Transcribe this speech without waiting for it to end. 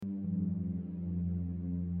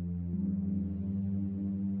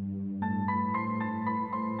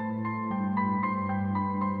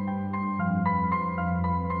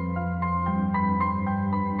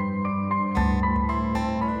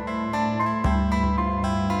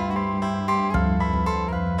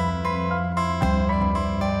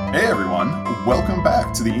Hey everyone, welcome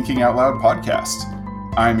back to the Inking Out Loud podcast.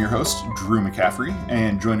 I'm your host, Drew McCaffrey,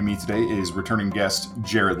 and joining me today is returning guest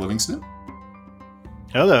Jared Livingston.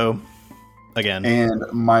 Hello, again. And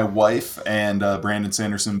my wife and Brandon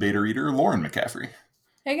Sanderson beta reader, Lauren McCaffrey.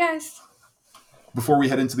 Hey guys. Before we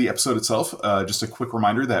head into the episode itself, just a quick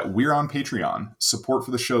reminder that we're on Patreon. Support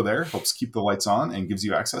for the show there helps keep the lights on and gives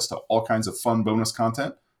you access to all kinds of fun bonus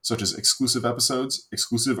content, such as exclusive episodes,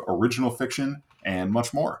 exclusive original fiction, and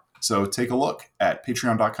much more. So take a look at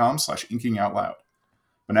patreon.com/inkingoutloud.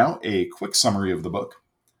 But now, a quick summary of the book.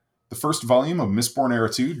 The first volume of Mistborn Era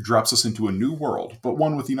 2 drops us into a new world, but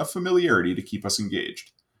one with enough familiarity to keep us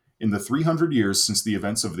engaged. In the 300 years since the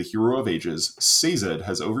events of the Hero of Ages, Sazed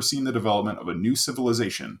has overseen the development of a new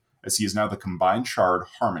civilization, as he is now the combined shard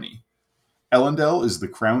Harmony. Elendel is the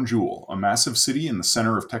crown jewel, a massive city in the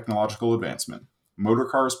center of technological advancement.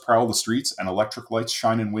 Motorcars prowl the streets and electric lights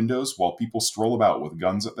shine in windows while people stroll about with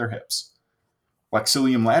guns at their hips.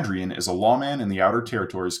 Laxilium Ladrian is a lawman in the Outer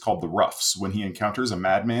Territories called the Roughs when he encounters a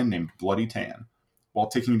madman named Bloody Tan. While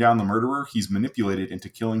taking down the murderer, he's manipulated into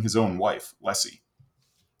killing his own wife, Lessie.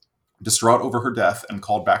 Distraught over her death and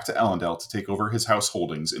called back to Elendel to take over his house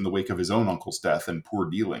holdings in the wake of his own uncle's death and poor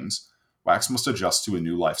dealings, Wax must adjust to a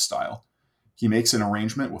new lifestyle. He makes an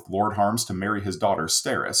arrangement with Lord Harms to marry his daughter,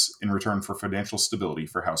 Steris, in return for financial stability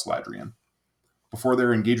for House Ladrian. Before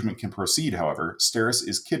their engagement can proceed, however, Steris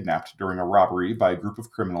is kidnapped during a robbery by a group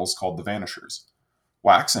of criminals called the Vanishers.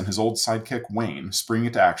 Wax and his old sidekick, Wayne, spring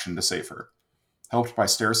into action to save her. Helped by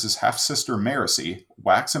Steris' half-sister, Marasi,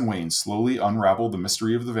 Wax and Wayne slowly unravel the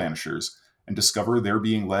mystery of the Vanishers and discover they're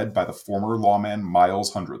being led by the former lawman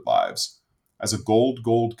Miles Hundredlives. As a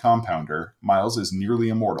gold compounder, Miles is nearly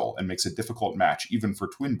immortal and makes a difficult match even for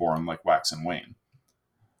twin-born like Wax and Wayne.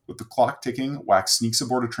 With the clock ticking, Wax sneaks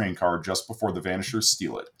aboard a train car just before the Vanishers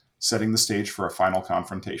steal it, setting the stage for a final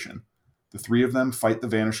confrontation. The three of them fight the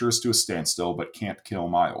Vanishers to a standstill but can't kill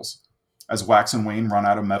Miles. As Wax and Wayne run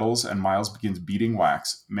out of medals and Miles begins beating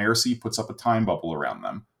Wax, Marasi puts up a time bubble around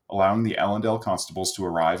them, allowing the Elendel constables to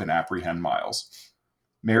arrive and apprehend Miles.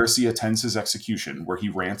 Marasi attends his execution, where he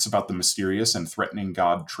rants about the mysterious and threatening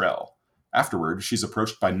god Trell. Afterward, she's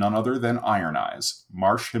approached by none other than Iron Eyes,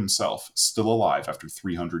 Marsh himself, still alive after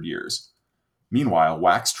 300 years. Meanwhile,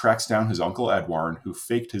 Wax tracks down his uncle Edwarn, who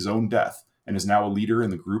faked his own death, and is now a leader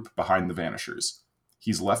in the group behind the Vanishers.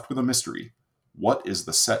 He's left with a mystery. What is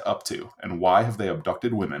the set up to, and why have they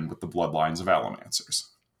abducted women with the bloodlines of Allomancers?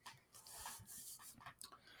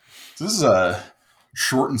 So this is a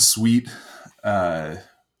short and sweet.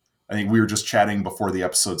 I think we were just chatting before the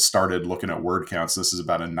episode started, looking at word counts. This is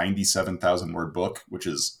about a 97,000 word book, which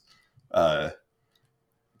is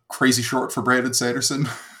crazy short for Brandon Sanderson.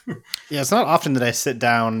 Yeah, it's not often that I sit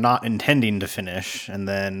down not intending to finish and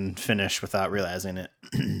then finish without realizing it.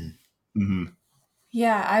 Mm-hmm.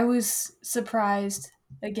 Yeah, I was surprised.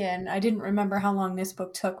 Again, I didn't remember how long this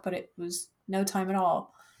book took, but it was no time at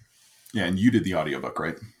all. Yeah, and you did the audiobook,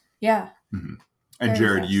 right? Yeah. Mm-hmm. And Very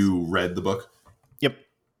Jared, fast. you read the book? Yep,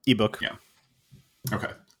 ebook. Yeah.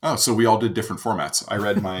 Okay. Oh, so we all did different formats. I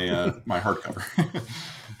read my my hardcover.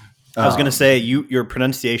 I was going to say, your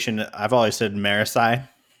pronunciation, I've always said Marasi.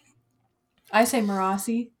 I say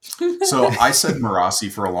Marasi. So I said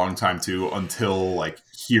Marasi for a long time too, until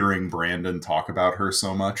hearing Brandon talk about her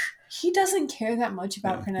so much. He doesn't care that much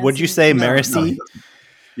about pronunciation. Would you say No, Marasi? he doesn't.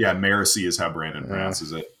 Yeah, Marasi is how Brandon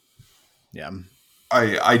pronounces it. Yeah.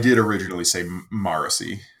 I did originally say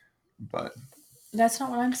Marasi, but That's not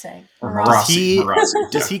what I'm saying. Or Marasi.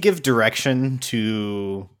 Marasi. Does he give direction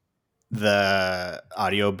to the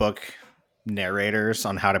audiobook narrators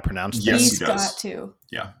on how to pronounce Yes, this? He's he does. got to.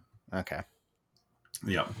 Yeah. Okay.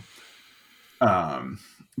 Yeah.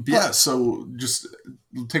 So just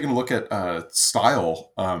taking a look at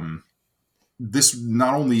style, this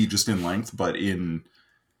not only just in length, but in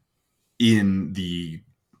the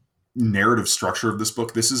narrative structure of this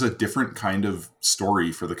book, this is a different kind of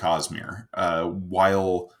story for the Cosmere.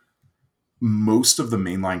 While most of the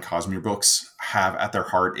mainline Cosmere books have at their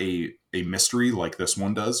heart a mystery like this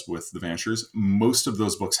one does with the Vanishers, most of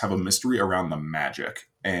those books have a mystery around the magic.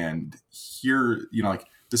 And here,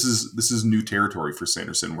 this is new territory for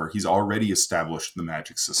Sanderson, where he's already established the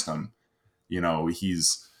magic system. We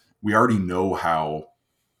already know how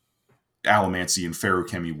allomancy and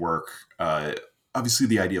feruchemy work. Obviously,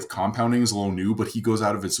 the idea of compounding is a little new, but he goes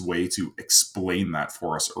out of his way to explain that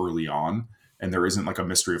for us early on. And there isn't a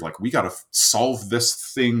mystery of we got to solve this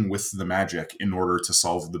thing with the magic in order to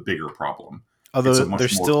solve the bigger problem. Although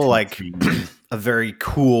there's still a very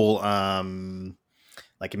cool a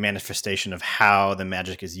manifestation of how the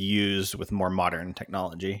magic is used with more modern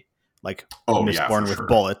technology. like Oh yeah, Mistborn for with sure.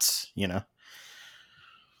 bullets, you know?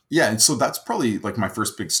 Yeah, and so that's probably like my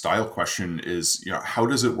first big style question is, how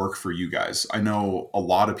does it work for you guys? I know a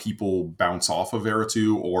lot of people bounce off of Era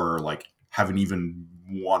 2 or like haven't even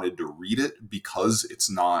wanted to read it because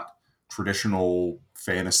it's not traditional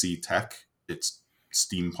fantasy tech. It's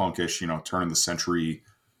steampunkish, turn of the century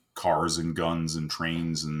cars and guns and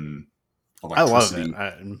trains and I love it.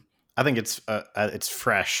 electricity. I think it's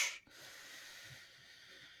fresh.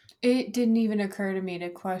 It didn't even occur to me to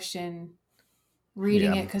question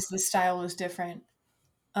reading Yeah. it because the style was different.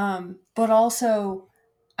 But also,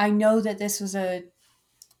 I know that this was a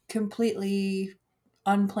completely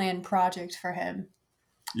unplanned project for him.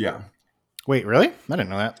 Yeah. Wait, really? I didn't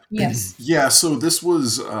know that. Yes. Yeah, so this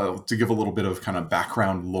was, to give a little bit of kind of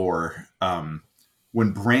background lore,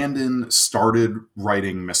 when Brandon started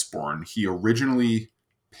writing Mistborn, he originally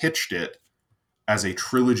pitched it as a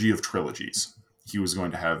trilogy of trilogies. He was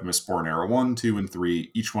going to have Mistborn Era 1, 2, and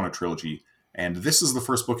 3, each one a trilogy. And this is the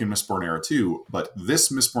first book in Mistborn Era 2, but this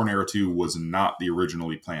Mistborn Era 2 was not the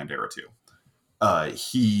originally planned Era 2.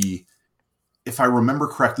 If I remember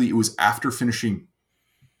correctly, it was after finishing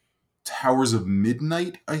Towers of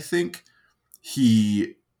Midnight, I think.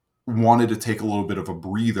 He wanted to take a little bit of a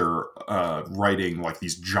breather writing like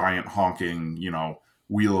these giant honking,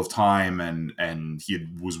 Wheel of Time, and he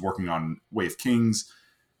was working on Way of Kings.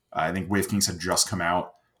 I think Way of Kings had just come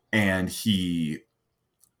out, and he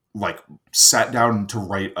like sat down to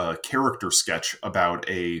write a character sketch about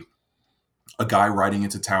a guy riding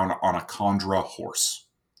into town on a Kandra horse,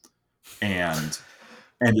 and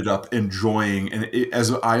ended up enjoying. And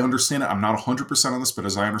as I understand it, I'm not 100% on this, but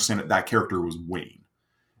as I understand it, that character was Wayne.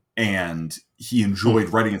 And he enjoyed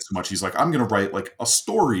writing it so much. He's like, I'm going to write like a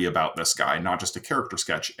story about this guy, not just a character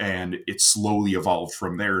sketch. And it slowly evolved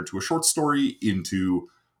from there into a short story, into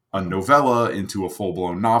a novella, into a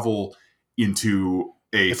full-blown novel, into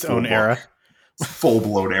its own era.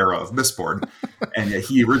 Full-blown era of Mistborn. And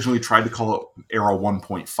he originally tried to call it Era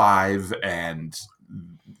 1.5, and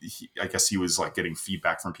I guess he was like getting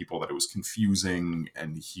feedback from people that it was confusing,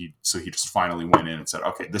 and he just finally went in and said,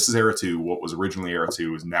 okay, this is Era 2. What was originally Era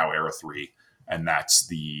 2 is now Era 3, and that's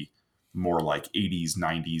the more like 80s,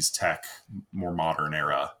 90s tech, more modern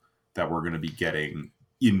era that we're going to be getting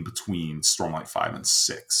in between Stormlight 5 and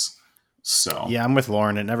 6. So yeah, I'm with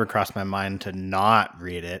Lauren. It never crossed my mind to not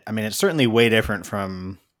read it. I mean, it's certainly way different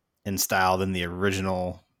in style than the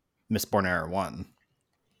original Mistborn Era 1.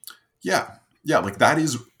 Yeah, like that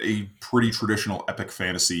is a pretty traditional epic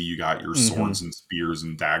fantasy. You got your swords and spears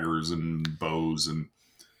and daggers and bows and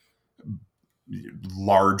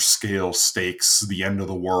large scale stakes. The end of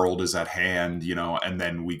the world is at hand, and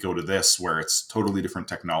then we go to this where it's totally different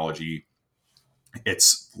technology.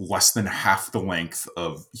 It's less than half the length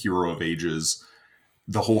of Hero of Ages.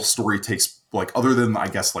 The whole story takes, like, other than, I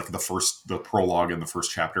guess, like the prologue and the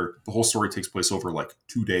first chapter, the whole story takes place over like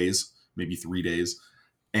 2 days, maybe 3 days.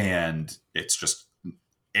 And it's just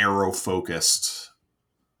arrow focused,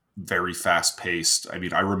 very fast paced. I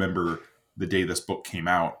mean, I remember the day this book came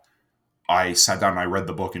out, I sat down and I read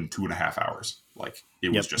the book in 2.5 hours. Like,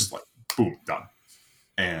 it was just like, boom, done.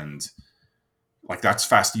 And like, that's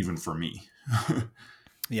fast even for me.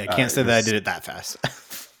 Yeah, I can't say that I did it that fast.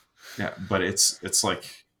 Yeah, but it's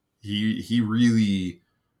like he really,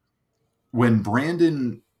 when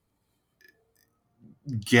Brandon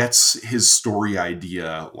gets his story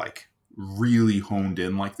idea like really honed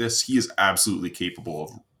in like this, he is absolutely capable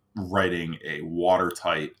of writing a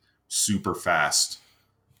watertight, super fast,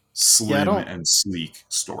 slim and sleek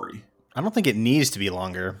story. I don't think it needs to be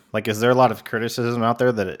longer. Like, is there a lot of criticism out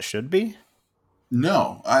there that it should be?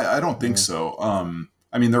 No, I don't think so.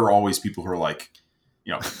 I mean, there are always people who are like,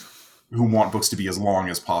 who want books to be as long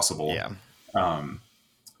as possible. Yeah.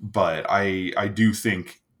 But I do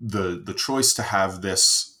think the choice to have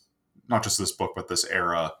this, not just this book, but this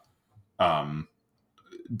era,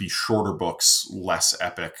 be shorter books, less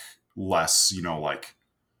epic, less, like.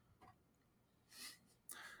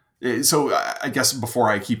 So I guess before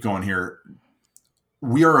I keep going here,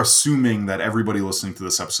 we are assuming that everybody listening to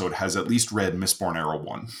this episode has at least read Mistborn Era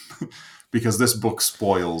 1, because this book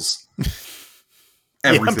spoils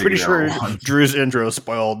everything. I'm pretty sure Drew's intro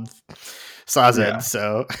spoiled Sazed,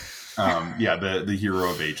 so... the Hero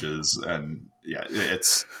of Ages, and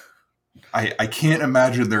it's... I can't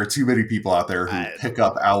imagine there are too many people out there who pick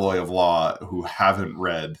up Alloy of Law who haven't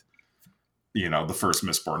read, the first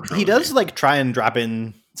Mistborn trilogy. He does, like, try and drop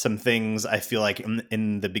in some things, I feel like,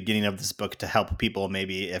 in the beginning of this book to help people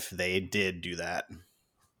maybe if they did do that.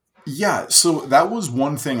 Yeah, so that was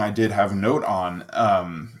one thing I did have a note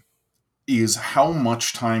on. is how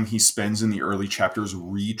much time he spends in the early chapters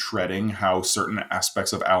retreading how certain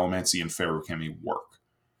aspects of Allomancy and Feruchemy work.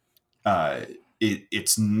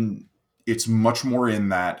 It's much more in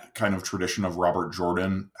that kind of tradition of Robert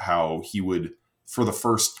Jordan, how he would, for the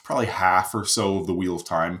first probably half or so of the Wheel of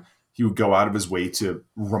Time, he would go out of his way to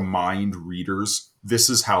remind readers, this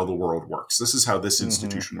is how the world works. This is how this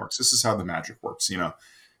institution works. This is how the magic works. You know,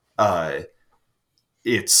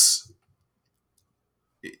 it's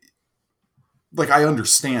like, I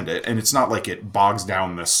understand it, and it's not like it bogs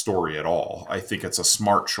down this story at all. I think it's a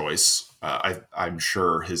smart choice. I'm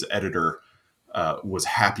sure his editor was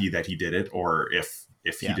happy that he did it, or if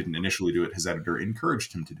he didn't initially do it, his editor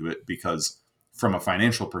encouraged him to do it, because from a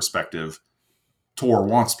financial perspective, Tor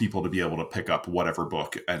wants people to be able to pick up whatever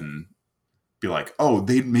book and be like, oh,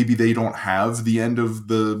 maybe they don't have the end of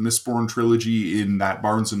the Mistborn trilogy in that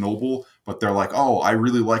Barnes & Noble, but they're like, oh, I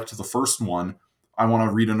really liked the first one. I want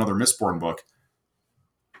to read another Mistborn book.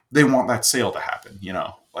 They want that sale to happen, you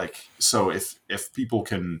know? Like, so if people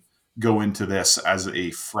can go into this as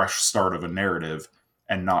a fresh start of a narrative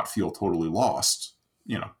and not feel totally lost,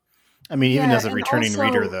 you know? I mean, even as a and returning also,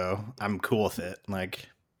 reader, though, I'm cool with it. Like,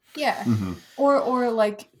 yeah. Or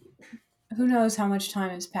like, who knows how much time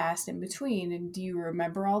has passed in between, and do you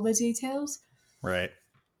remember all the details? right.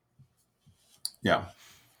 Yeah.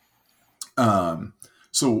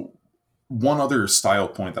 So one other style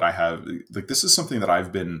point that I have, like, this is something that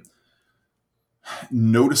I've been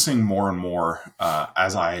noticing more and more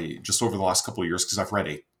as I, just over the last couple of years, because I've read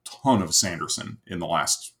a ton of Sanderson in the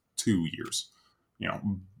last 2 years, you know,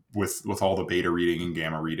 with all the beta reading and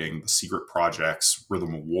gamma reading, the secret projects,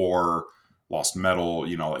 Rhythm of War, Lost Metal,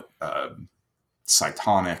 you know, like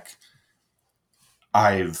Cytonic.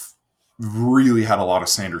 I've really had a lot of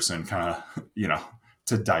Sanderson kind of, you know,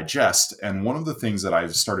 to digest. And one of the things that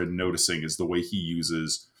I've started noticing is the way he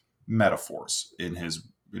uses metaphors in his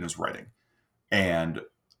writing. And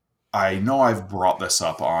I know I've brought this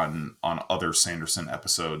up on other Sanderson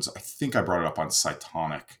episodes. I think I brought it up on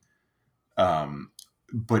Cytonic.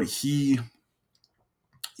 But he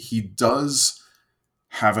does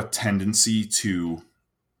have a tendency to,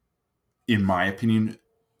 in my opinion,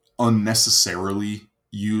 unnecessarily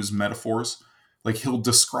use metaphors. Like, he'll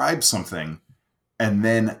describe something and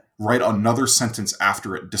then write another sentence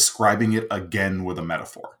after it describing it again with a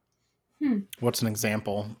metaphor. What's an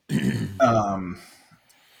example? I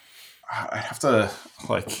have to,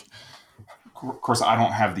 like, of course, I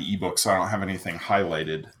don't have the ebook, so I don't have anything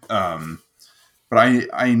highlighted. But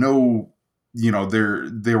I know, you know,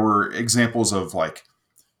 there were examples of, like,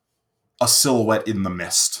 a silhouette in the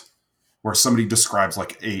mist, where somebody describes,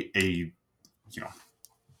 like, a you know,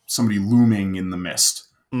 somebody looming in the mist,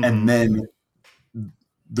 and then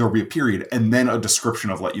there'll be a period, and then a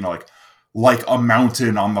description of, like, you know, like a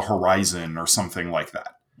mountain on the horizon or something like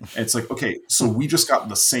that. And it's like, okay, so we just got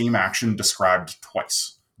the same action described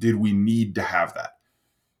twice. Did we need to have that?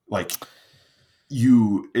 Like,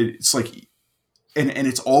 it's like, and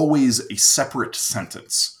it's always a separate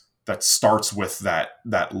sentence that starts with that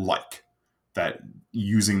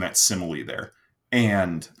using that simile there.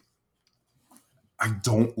 And I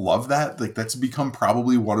don't love that. Like, that's become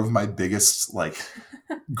probably one of my biggest, like,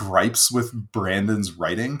 gripes with Brandon's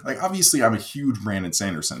writing. Like, obviously I'm a huge Brandon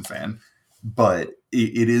Sanderson fan, but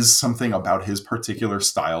it is something about his particular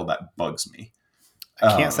style that bugs me.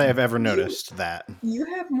 I can't say I've ever noticed that. You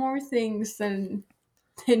have more things than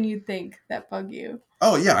you think that bug you.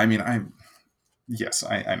 Oh yeah, I mean, I know,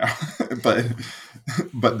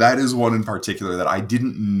 but that is one in particular that I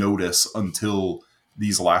didn't notice until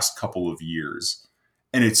these last couple of years,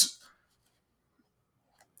 and it's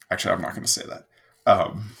actually, I'm not going to say that.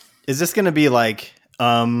 Is this going to be like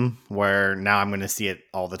where now I'm going to see it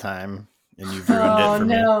all the time, and you've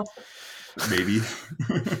ruined it for me? Maybe.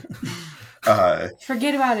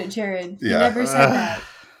 Forget about it, Jared. Yeah. You never said that.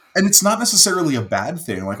 And it's not necessarily a bad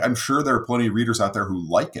thing. Like, I'm sure there are plenty of readers out there who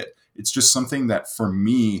like it. It's just something that, for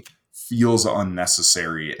me, feels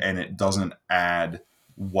unnecessary, and it doesn't add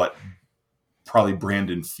what probably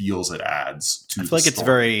Brandon feels it adds to the story. I feel like it's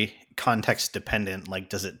very context dependent. Like,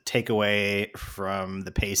 does it take away from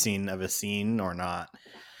the pacing of a scene or not?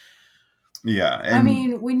 Yeah. I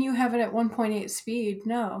mean, when you have it at 1.8 speed,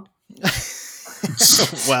 no.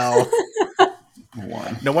 Well,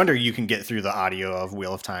 no wonder you can get through the audio of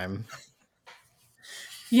Wheel of Time.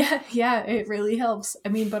 Yeah, it really helps. I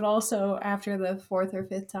mean, but also after the fourth or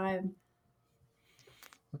fifth time.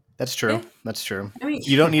 That's true. Yeah. That's true. I mean,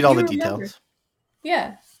 you don't need all the details.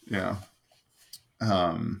 Yeah. Yeah.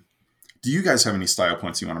 Do you guys have any style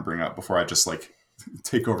points you want to bring up before I just, like,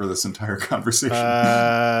 take over this entire conversation?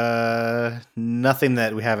 Nothing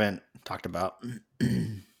that we haven't talked about.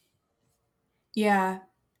 Yeah,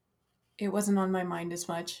 it wasn't on my mind as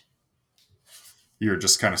much. You're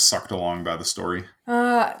just kind of sucked along by the story.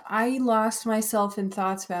 I lost myself in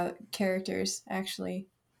thoughts about characters, actually,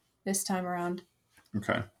 this time around.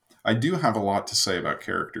 Okay. I do have a lot to say about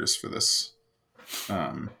characters for this.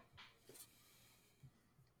 Yeah,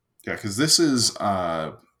 because this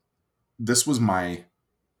was my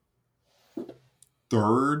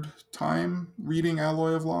third time reading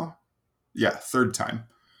Alloy of Law. Yeah, third time.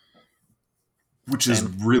 Which is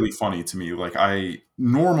really funny to me. Like,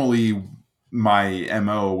 normally my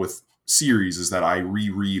MO with series is that I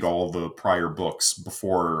reread all the prior books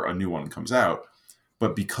before a new one comes out.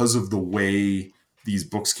 But because of the way these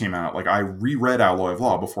books came out, like, I reread Alloy of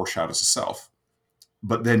Law before Shadows of Self.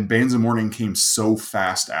 But then Bands of Mourning came so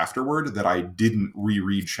fast afterward that I didn't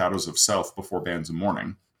reread Shadows of Self before Bands of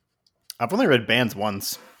Mourning. I've only read Bands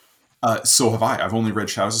once. So have I. I've only read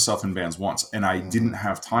Shadows of Self and Bands once, and I didn't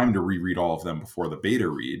have time to reread all of them before the beta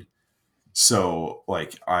read. So,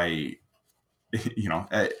 like, and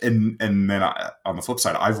then on the flip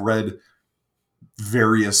side, I've read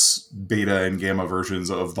various beta and gamma versions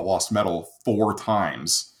of The Lost Metal 4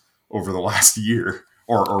 times over the last year.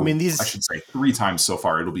 Or I mean, I should say 3 times so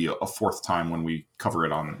far. It'll be a 4th time when we cover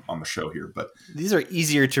it on the show here. But these are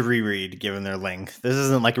easier to reread given their length. This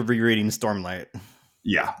isn't like rereading Stormlight.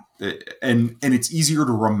 Yeah, and it's easier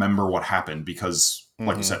to remember what happened because,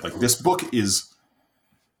 like you said, like, this book is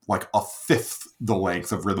like a 5th the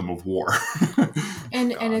length of Rhythm of War.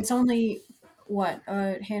 and it's only what,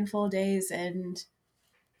 a handful of days, and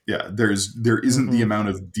yeah, there isn't the amount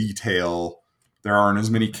of detail. There aren't as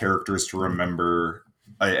many characters to remember.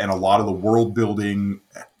 And a lot of the world building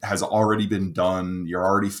has already been done. You're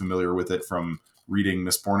already familiar with it from reading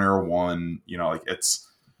Mistborn Era 1. You know, like, it's...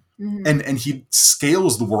 And he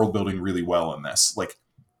scales the world building really well in this. Like,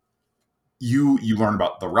 you learn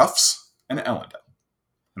about the Roughs and Elendil.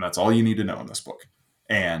 And that's all you need to know in this book.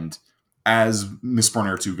 And as Mistborn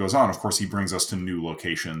Era 2 goes on, of course, he brings us to new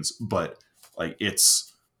locations. But, like,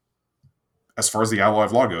 it's... As far as the Alloy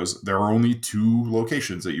of Law goes, there are only 2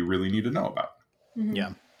 locations that you really need to know about.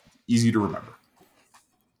 Yeah. Easy to remember.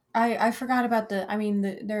 I forgot about there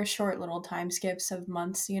are short little time skips of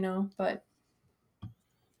months, but...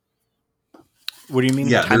 What do you mean?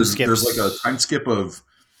 Yeah, there's like a time skip of,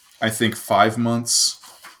 I think, 5 months.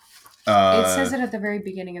 It says it at the very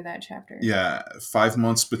beginning of that chapter. Yeah, 5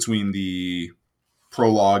 months between the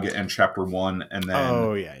prologue and chapter 1, and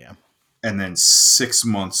then and then 6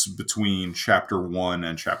 months between chapter 1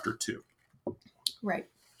 and chapter 2. Right.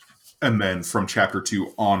 And then from chapter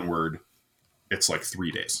 2 onward, it's like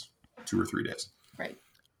 3 days, 2 or 3 days. Right.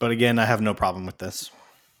 But again, I have no problem with this.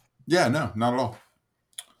 Yeah, no, not at all.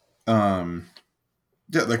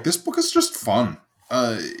 Yeah, like, this book is just fun.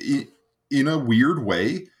 In a weird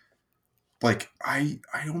way, like, I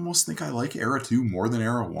almost think I like Era 2 more than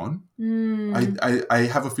Era 1. I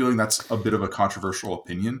have a feeling that's a bit of a controversial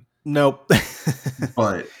opinion. Nope.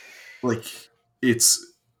 But, like,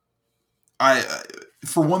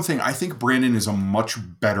 for one thing, I think Brandon is a much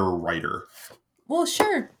better writer. Well,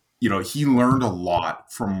 sure. He learned a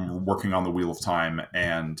lot from working on the Wheel of Time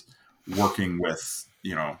and working with,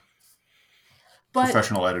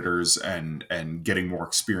 professional editors and getting more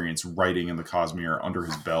experience writing in the Cosmere under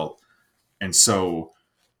his belt. And so,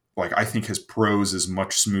 like, I think his prose is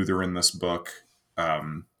much smoother in this book.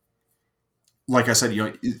 Like I said,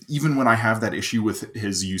 even when I have that issue with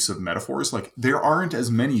his use of metaphors, like, there aren't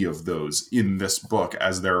as many of those in this book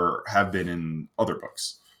as there have been in other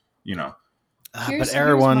books, But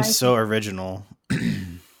Era 1's so original.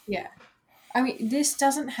 Yeah. I mean, this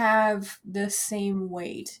doesn't have the same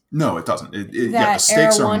weight. No, it doesn't. The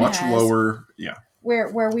stakes are much lower. Yeah.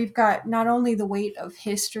 Where we've got not only the weight of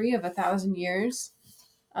history of 1,000 years,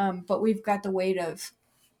 but we've got the weight of,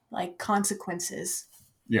 like, consequences.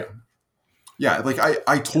 Yeah. Yeah, like,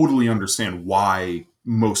 I totally understand why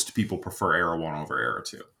most people prefer Era 1 over Era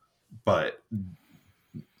 2. But,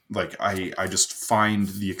 like, I just find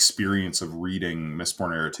the experience of reading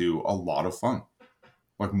Mistborn Era 2 a lot of fun.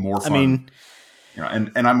 Like, more fun. I mean,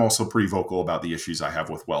 and I'm also pretty vocal about the issues I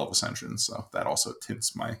have with Well of Ascension, so that also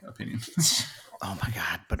tints my opinion. Oh my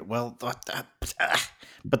god! But the Well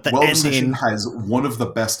ending... of Ascension has one of the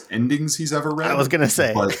best endings he's ever read. I was gonna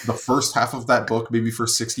say, but the first half of that book, maybe for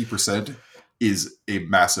 60%, is a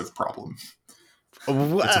massive problem.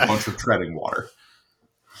 It's a bunch of treading water.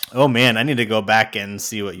 Oh man, I need to go back and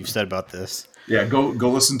see what you've said about this. Yeah, go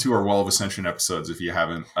listen to our Well of Ascension episodes if you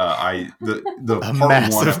haven't. The a part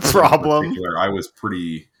massive 1 problem. I was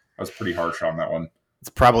pretty harsh on that one. It's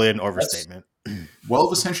probably an overstatement. Well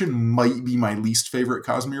of Ascension might be my least favorite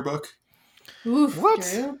Cosmere book. Oof, What?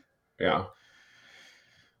 Drew. Yeah.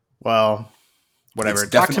 Well, whatever. It's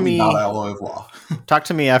Talk to definitely me. not Alloy of Law. Talk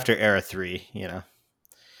to me after Era 3. You know.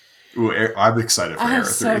 Ooh, I'm excited for I'm Era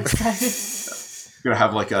so 3. excited. Gonna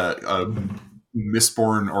have like a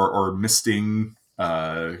Mistborn or Misting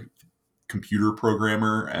computer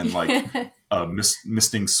programmer and like a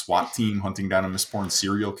Misting SWAT team hunting down a Mistborn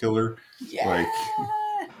serial killer. Yeah. Like,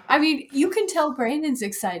 I mean, you can tell Brandon's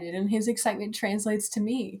excited, and his excitement translates to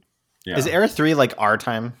me. yeah. Is Era 3 like our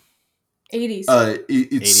time? 80s.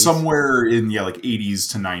 It's 80s? somewhere in like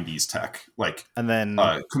 80s to 90s tech. Like And then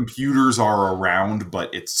computers are around,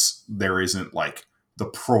 but there isn't like the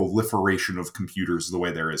proliferation of computers the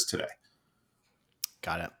way there is today.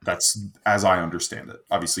 got it. That's as I understand it.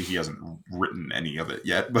 Obviously, he hasn't written any of it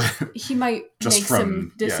yet, but He might just make from,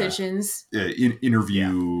 some decisions.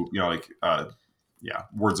 interview, like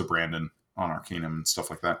Words of Brandon on Arcanum and stuff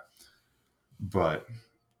like that. But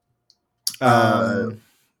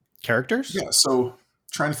Characters? yeah, so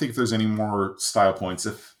trying to think if there's any more style points.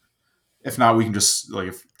 If not, we can just like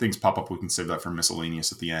if things pop up, we can save that for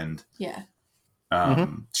miscellaneous at the end. Yeah.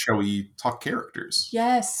 Shall we talk characters?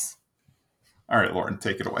 Yes. All right, Lauren,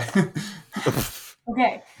 take it away. Okay.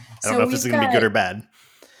 I don't know if this is going to be good or bad.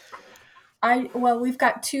 We've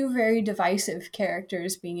got two very divisive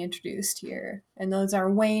characters being introduced here, and those are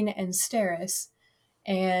Wayne and Steris.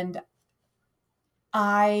 And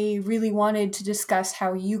I really wanted to discuss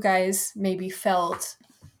how you guys maybe felt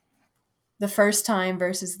the first time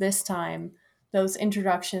versus this time, those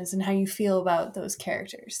introductions, and how you feel about those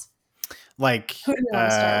characters. Like, Who do you want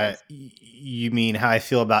to start with? you mean how I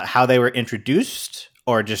feel about how they were introduced,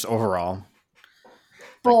 or just overall?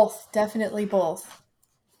 Both, definitely both.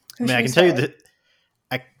 I mean, I can tell you that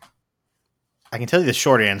I can tell you the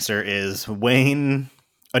short answer is Wayne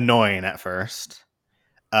annoying at first.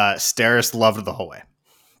 Steris loved the whole way.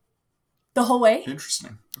 The whole way?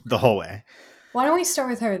 Interesting. The whole way. Why don't we start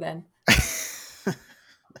with her then?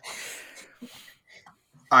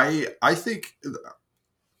 I think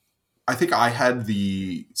I had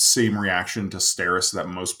the same reaction to Steris that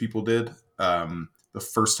most people did. The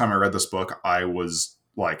first time I read this book, I was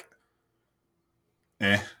like,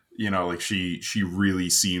 like she really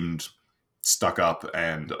seemed stuck up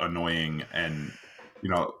and annoying, and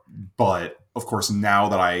but of course now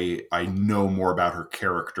that I know more about her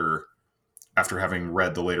character after having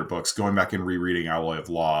read the later books, going back and rereading Alloy of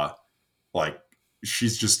Law, like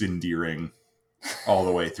she's just endearing all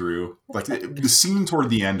the way through. Like the scene toward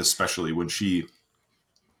the end, especially when she,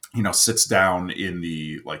 sits down in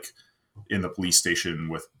the police station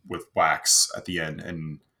with Wax at the end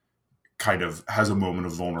and kind of has a moment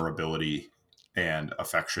of vulnerability and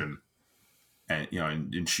affection. And,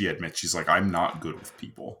 and she admits, she's like, I'm not good with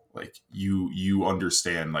people. Like you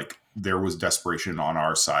understand, like there was desperation on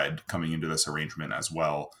our side coming into this arrangement as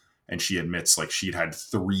well. And she admits like she'd had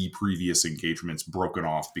 3 previous engagements broken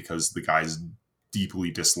off because the guys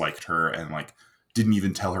deeply disliked her and like didn't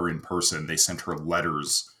even tell her in person. They sent her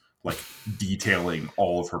letters like detailing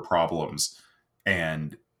all of her problems.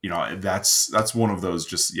 And, that's one of those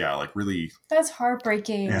just, like really. That's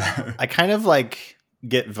heartbreaking. Yeah. I kind of like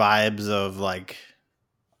get vibes of like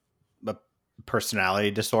a personality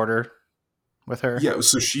disorder with her. Yeah.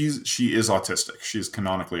 So she is autistic. She is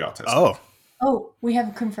canonically autistic. Oh, we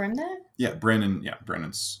have confirmed that? Yeah.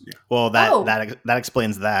 Brandon's. Yeah. Well, that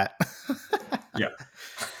explains that. Yeah.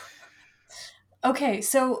 Okay.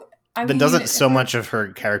 So then doesn't so much of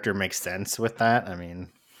her character make sense with that? I mean,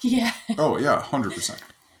 yeah. Oh yeah. 100%.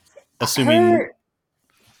 Assuming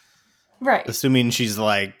she's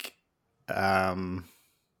like,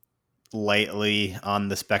 lightly on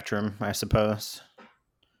the spectrum, I suppose,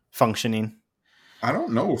 functioning. I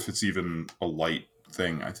don't know if it's even a light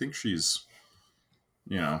thing. I think she's,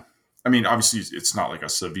 I mean, obviously it's not like a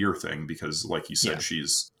severe thing because like you said, she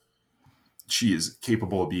is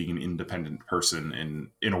capable of being an independent person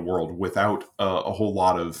in a world without a whole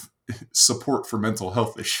lot of support for mental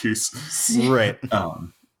health issues. Right.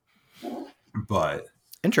 But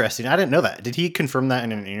interesting. I didn't know that. Did he confirm that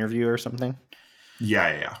in an interview or something?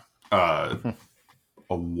 Yeah. A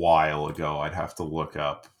while ago, I'd have to look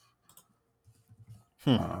up.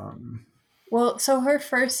 Well, so her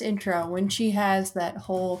first intro, when she has that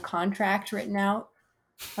whole contract written out,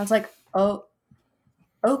 I was like, oh,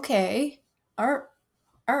 okay. All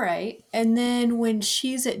right. And then when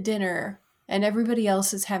she's at dinner and everybody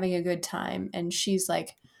else is having a good time and she's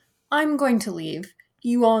like, I'm going to leave.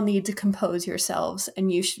 You all need to compose yourselves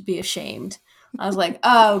and you should be ashamed. I was like,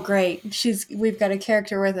 oh, great. We've got a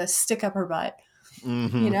character with a stick up her butt.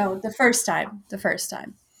 Mm-hmm. The first time.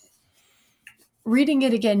 reading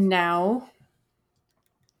it again now,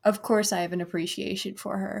 of course, I have an appreciation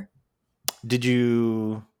for her. Did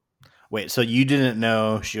you wait? So you didn't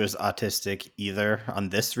know she was autistic either on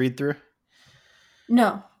this read through?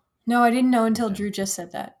 No, I didn't know until Okay. Drew just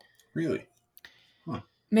said that. Really?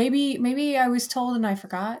 Maybe I was told and I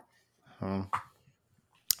forgot.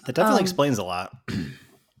 That definitely explains a lot.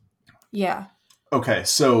 Yeah. Okay,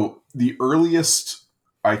 so the earliest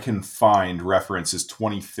I can find reference is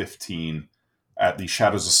 2015 at the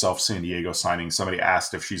Shadows of Self San Diego signing. Somebody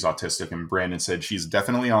asked if she's autistic, and Brandon said she's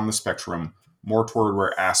definitely on the spectrum, more toward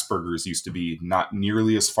where Asperger's used to be, not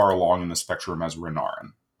nearly as far along in the spectrum as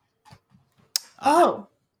Renarin. Oh,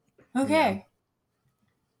 okay. Yeah.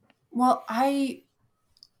 Well,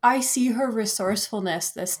 I see her resourcefulness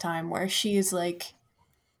this time, where she is like,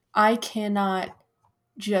 I cannot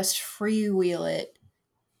just freewheel it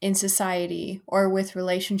in society or with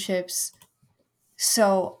relationships.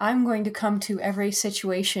 So I'm going to come to every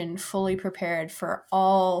situation fully prepared for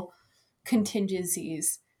all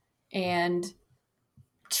contingencies and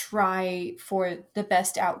try for the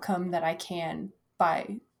best outcome that I can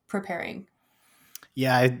by preparing.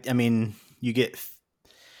 Yeah, I mean,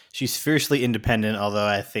 she's fiercely independent, although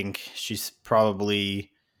I think she's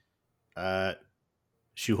probably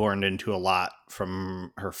shoehorned into a lot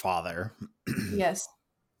from her father. Yes.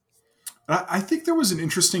 I think there was an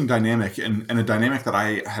interesting dynamic, and a dynamic that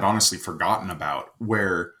I had honestly forgotten about,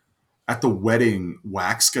 where at the wedding,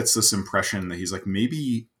 Wax gets this impression that he's like,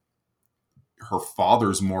 maybe her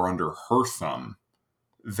father's more under her thumb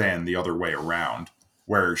than the other way around,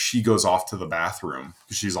 where she goes off to the bathroom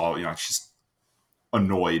because she's all, she's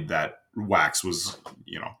annoyed that Wax was,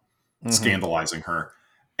 scandalizing her.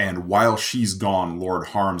 And while she's gone, Lord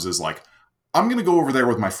Harms is like, I'm going to go over there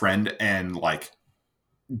with my friend and like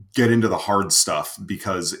get into the hard stuff,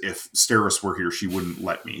 because if Steris were here, she wouldn't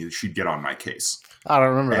let me. She'd get on my case. I don't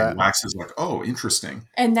remember and that. Wax is like, oh, interesting.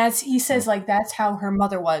 And he says like, that's how her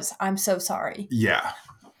mother was. I'm so sorry. Yeah.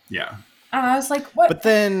 Yeah. And I was like, what? But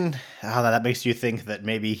then that makes you think that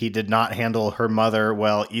maybe he did not handle her mother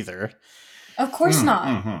well either. Of course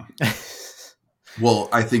not. Mm-hmm. Well,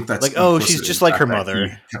 I think that's like, oh, she's just like her mother.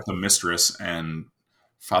 He kept a mistress and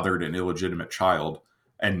fathered an illegitimate child.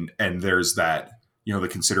 And there's that, the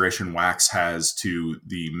consideration Wax has to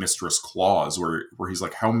the mistress clause where he's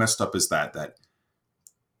like, how messed up is that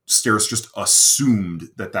Steris just assumed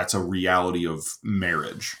that that's a reality of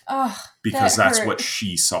marriage, because that's what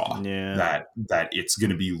she saw. Yeah. That it's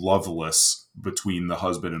going to be loveless between the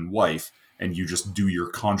husband and wife, and you just do your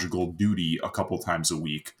conjugal duty a couple times a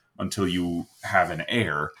week until you have an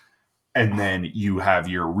heir, and then you have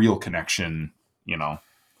your real connection,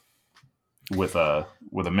 with a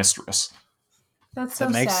mistress. That's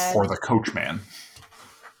so sad. Or the coachman.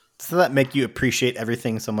 Does that make you appreciate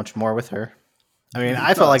everything so much more with her? I mean,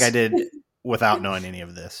 I felt like I did without knowing any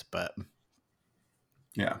of this, but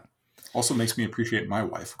yeah. Also makes me appreciate my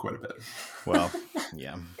wife quite a bit. Well,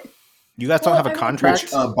 yeah. You guys don't have a contract?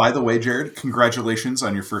 Which, by the way, Jared, congratulations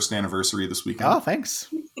on your first anniversary this weekend. Oh,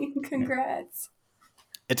 thanks. Congrats.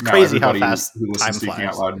 It's crazy how fast who listens time Speaking flies.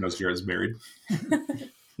 Out Loud knows Jared's married.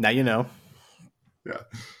 Now you know. Yeah.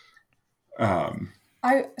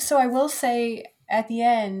 I will say at the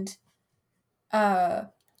end,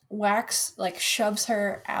 Wax like shoves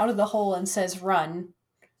her out of the hole and says, run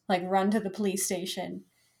to the police station.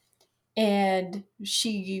 And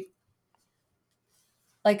she,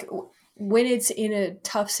 like, when it's in a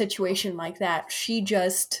tough situation like that, she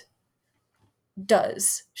just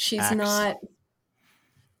does. She's not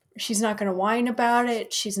going to whine about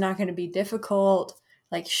it. She's not going to be difficult.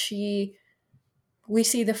 Like, we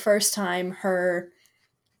see the first time her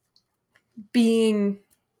being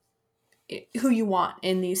who you want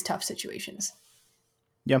in these tough situations.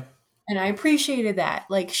 Yep. And I appreciated that.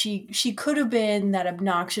 Like, she could have been that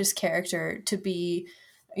obnoxious character to be,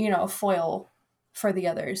 a foil for the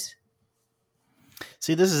others.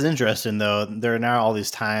 See, this is interesting, though. There are now all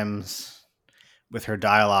these times with her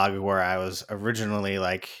dialogue where I was originally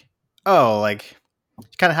like, oh, like,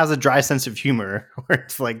 she kind of has a dry sense of humor where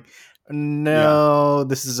it's like, no,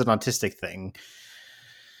 This is an autistic thing.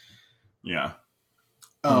 Yeah.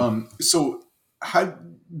 So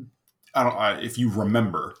if you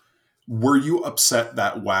remember, were you upset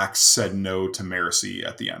that Wax said no to Marasi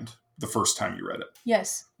at the end, the first time you read it?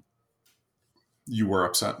 Yes. You were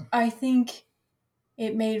upset? I think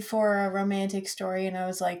it made for a romantic story, and I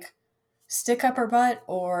was like, stick up her butt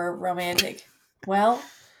or romantic? Well,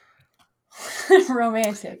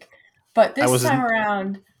 romantic. But this time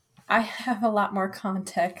around, I have a lot more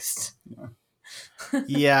context.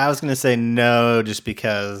 Yeah, I was going to say no, just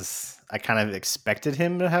because I kind of expected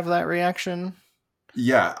him to have that reaction.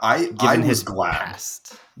 Yeah, I given was his glad.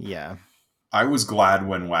 past. Yeah. I was glad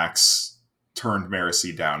when Wax turned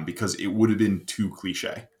Marcy down because it would have been too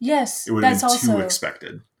cliche. Yes, It would have that's been also too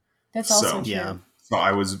expected. that's also So, true. Yeah. so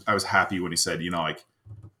I was happy when he said, like,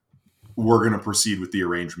 we're going to proceed with the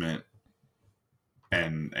arrangement,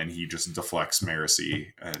 and he just deflects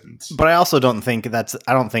Marcy. And But I also don't think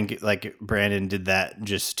I don't think like Brandon did that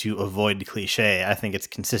just to avoid cliche. I think it's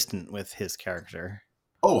consistent with his character.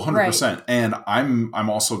 oh, 100%. And I'm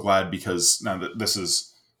also glad because now that this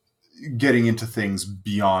is getting into things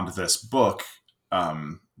beyond this book,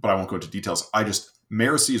 but I won't go into details.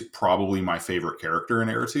 Marcy is probably my favorite character in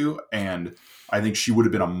Era 2, and I think she would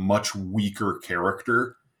have been a much weaker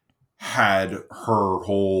character had her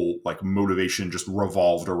whole like motivation just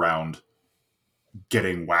revolved around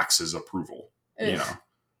getting Wax's approval.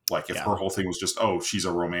 Like if her whole thing was just, oh, she's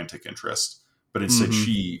a romantic interest, but instead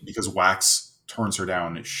because Wax turns her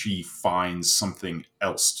down, she finds something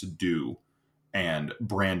else to do, and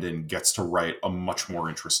Brandon gets to write a much more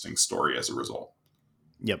interesting story as a result.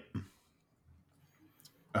 Yep.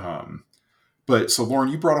 But so Lauren,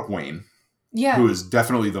 you brought up Wayne, who is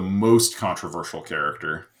definitely the most controversial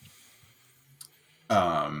character.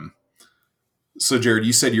 So Jared,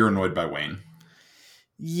 you said you're annoyed by Wayne.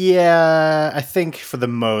 Yeah, I think for the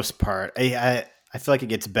most part, I feel like it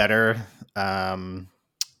gets better the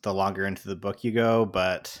longer into the book you go,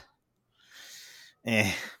 but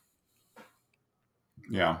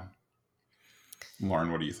Yeah.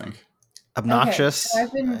 Lauren, what do you think? Obnoxious. Okay,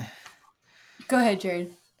 so go ahead,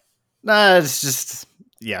 Jared. Nah, it's just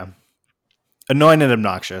annoying and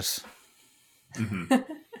obnoxious. Mm-hmm.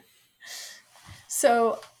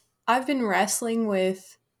 So I've been wrestling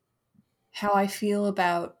with how I feel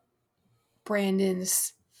about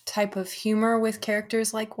Brandon's type of humor with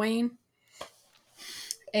characters like Wayne.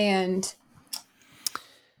 And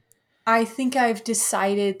I think I've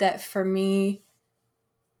decided that for me,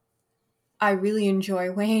 I really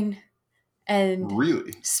enjoy Wayne. And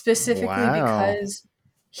really, specifically wow. because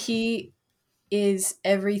he is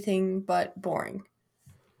everything but boring.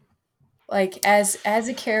 Like as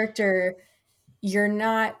a character, you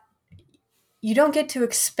don't get to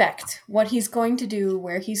expect what he's going to do,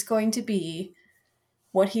 where he's going to be,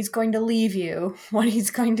 what he's going to leave you, what he's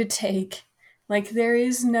going to take. Like there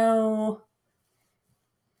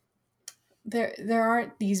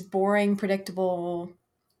aren't these boring, predictable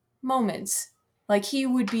moments. Like he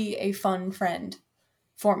would be a fun friend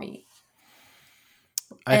for me.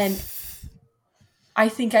 I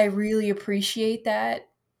think I really appreciate that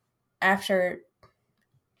after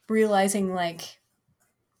realizing like,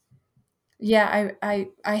 yeah, I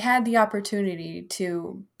had the opportunity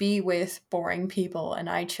to be with boring people and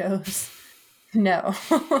I chose no.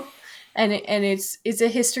 and it's a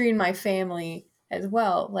history in my family as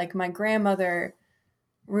well. Like my grandmother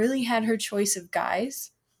really had her choice of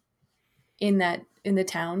guys in the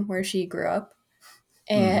town where she grew up,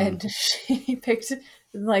 and she picked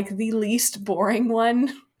like the least boring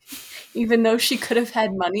one, even though she could have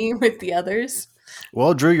had money with the others.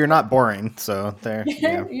 Well, Drew, you're not boring, so there.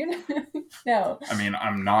 Yeah. No. I mean,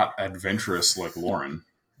 I'm not adventurous like Lauren.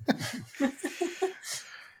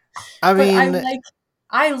 I mean,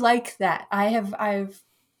 I like that. I've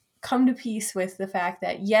come to peace with the fact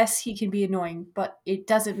that yes, he can be annoying, but it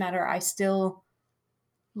doesn't matter. I still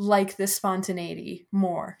like the spontaneity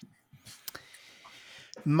more.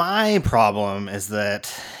 my problem is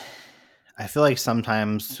that I feel like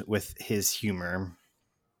sometimes with his humor,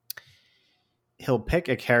 he'll pick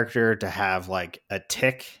a character to have like a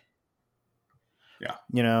tick,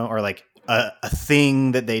 or like a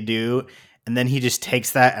thing that they do, and then he just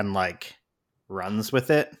takes that and like runs with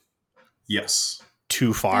it. Yes.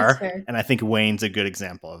 Too far. And I think Wayne's a good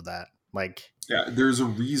example of that. Like, yeah, there's a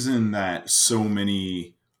reason that so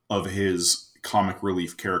many of his comic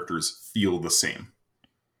relief characters feel the same.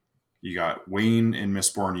 You got Wayne in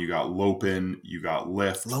Mistborn, you got Lopin, you got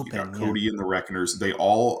Lift, you got Cody in the Reckoners. They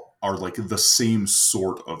all are like the same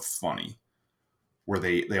sort of funny, where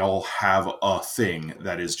they all have a thing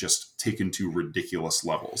that is just taken to ridiculous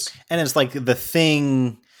levels. And it's like the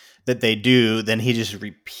thing that they do, then he just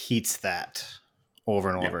repeats that over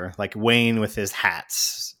and over. Like Wayne with his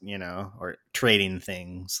hats, or trading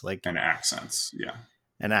things. Like and accents, yeah.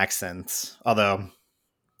 And accents. Although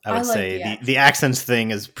I would say the accents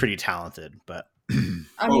thing is pretty talented, but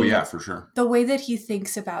I mean, yeah, for sure. The way that he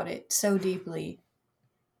thinks about it so deeply,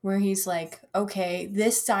 where he's like, okay,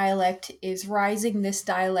 this dialect is rising, this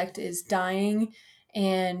dialect is dying,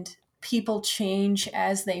 and people change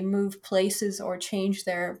as they move places or change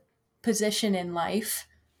their position in life.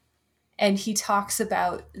 And he talks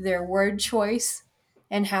about their word choice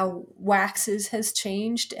and how Wax's has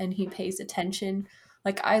changed and he pays attention.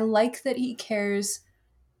 Like, I like that he cares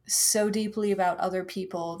so deeply about other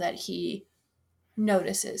people that he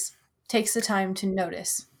notices, takes the time to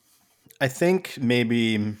notice. I think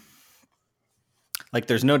maybe, like,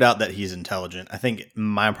 there's no doubt that he's intelligent. I think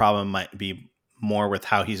my problem might be more with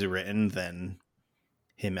how he's written than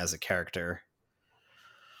him as a character.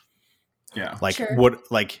 Yeah. Like, Sure.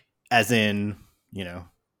 what, like, as in, you know,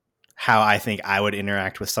 how I think I would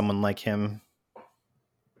interact with someone like him.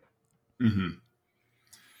 Mm-hmm.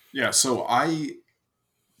 Yeah, so I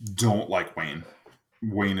don't like Wayne.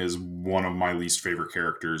 Wayne is one of my least favorite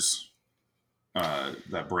characters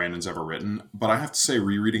that Brandon's ever written. But I have to say,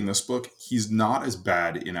 rereading this book, he's not as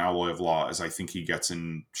bad in Alloy of Law as I think he gets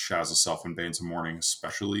in Shaz of Self and Bands of Morning,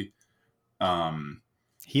 especially.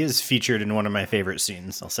 He is featured in one of my favorite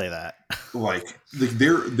scenes. I'll say that. Like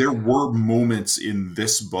there were moments in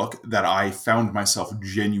this book that I found myself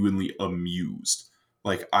genuinely amused.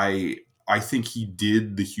 Like I think he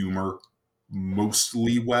did the humor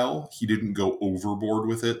mostly well. He didn't go overboard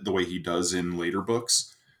with it the way he does in later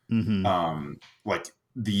books. Mm-hmm. Like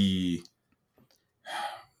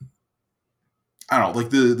I don't know,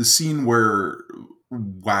 like the scene where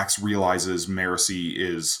Wax realizes Marcy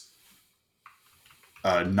is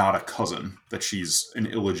not a cousin, that she's an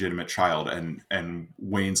illegitimate child, and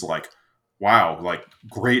Wayne's like, wow, like,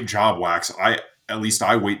 great job, Wax. At least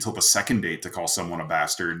I wait till the second date to call someone a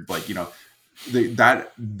bastard. Like, you know,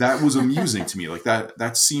 that was amusing to me. Like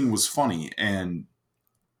that scene was funny, and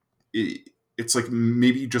it's like,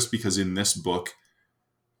 maybe just because in this book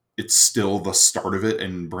it's still the start of it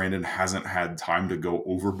and Brandon hasn't had time to go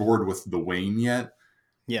overboard with the Wayne yet.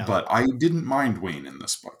 Yeah. But I didn't mind Wayne in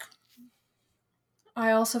this book.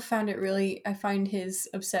 I also found I find his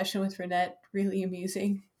obsession with Renette really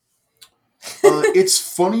amusing. It's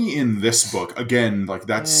funny in this book. Again, like,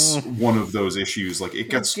 that's one of those issues. Like, it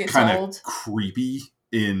gets kind of creepy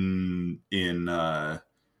in Shaz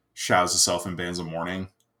of Self and Bands of Morning.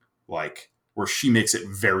 Like, where she makes it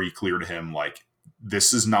very clear to him, like,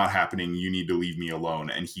 this is not happening. You need to leave me alone.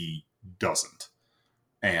 And he doesn't.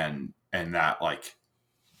 And that, like...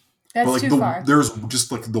 That's like, too far. There's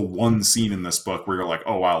just, like, the one scene in this book where you're like,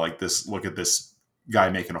 oh, wow, like, this, look at this guy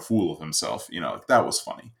making a fool of himself. You know, like, that was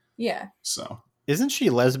funny. Yeah. So, isn't she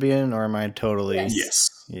lesbian, or am I totally? Yes.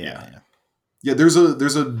 Yeah. There's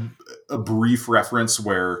a brief reference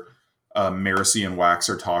where Marcy and Wax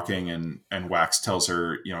are talking, and Wax tells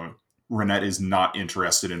her, you know, Renette is not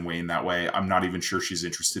interested in Wayne that way. I'm not even sure she's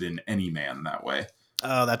interested in any man that way.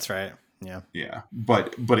 Oh, that's right. Yeah,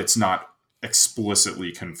 but it's not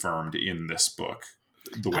explicitly confirmed in this book.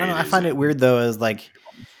 The way I don't know. I find it weird though, as like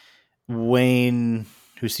Wayne,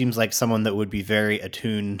 who seems like someone that would be very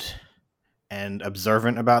attuned and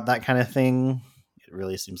observant about that kind of thing, it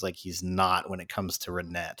really seems like he's not when it comes to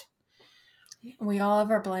Renette. We all have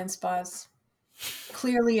our blind spots.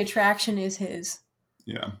 Clearly, attraction is his.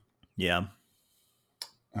 Yeah.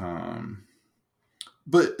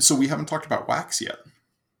 But so we haven't talked about Wax yet,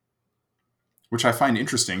 which I find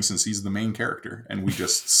interesting since he's the main character and we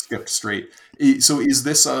just skipped straight. So is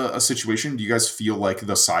this a situation? Do you guys feel like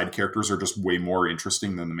the side characters are just way more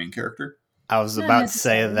interesting than the main character? I was about to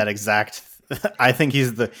say that exact. I think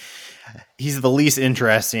he's the least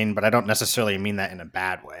interesting, but I don't necessarily mean that in a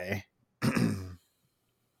bad way.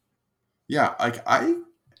 Yeah, like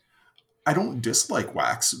I don't dislike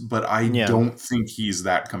Wax, but I don't think he's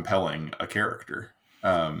that compelling a character.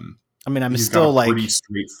 I mean, I'm he's still got a pretty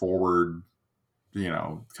straightforward, you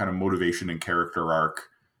know, kind of motivation and character arc.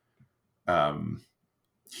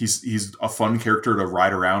 He's a fun character to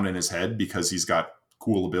ride around in his head because he's got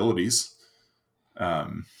cool abilities.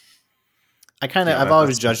 I've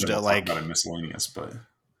always judged it like miscellaneous, but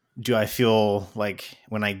do I feel like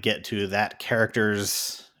when I get to that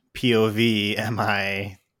character's POV, am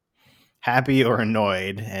I happy or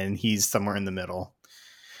annoyed? And he's somewhere in the middle.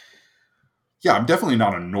 Yeah, I'm definitely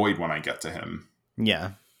not annoyed when I get to him.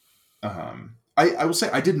 Yeah. I will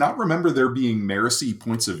say I did not remember there being Marcy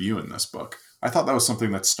points of view in this book. I thought that was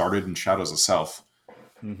something that started in Shadows of Self.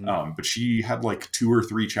 Mm-hmm. But she had like 2 or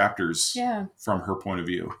 3 chapters from her point of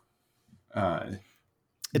view.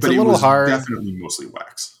 It's a little hard. Definitely mostly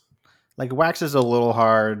Wax. Like Wax is a little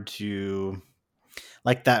hard to,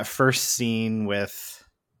 like that first scene with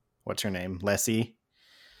what's her name, Lessie.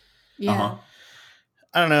 Yeah. Uh-huh.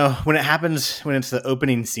 I don't know, when it happens, when it's the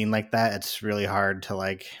opening scene like that, it's really hard to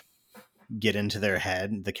like get into their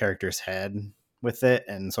head, the character's head with it,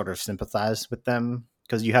 and sort of sympathize with them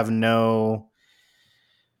because you have no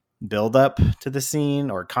build up to the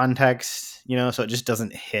scene or context, you know, so it just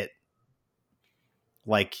doesn't hit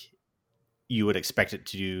like you would expect it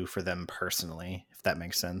to do for them personally, if that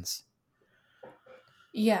makes sense.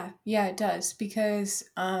 Yeah, it does, because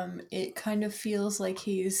it kind of feels like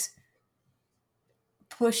he's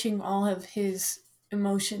pushing all of his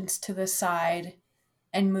emotions to the side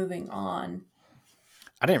and moving on.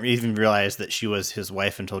 I didn't even realize that she was his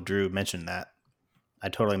wife until Drew mentioned that. I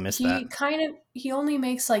totally missed that. He only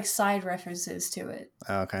makes like side references to it.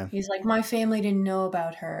 Oh, okay. He's like, my family didn't know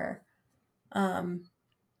about her.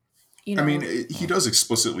 You know, I mean, he does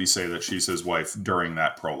explicitly say that she's his wife during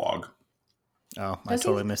that prologue. Oh, I Does he?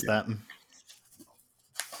 totally missed that.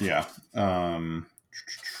 Yeah. I'd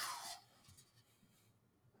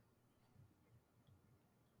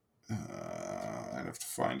have to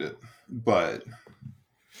find it, but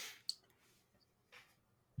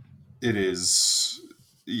it is,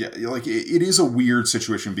 yeah, like it is a weird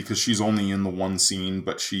situation because she's only in the one scene,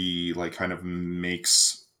 but she like kind of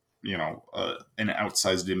makes, you know, an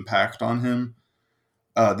outsized impact on him.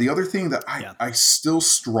 The other thing that I still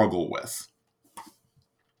struggle with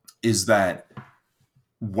is that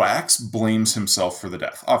Wax blames himself for the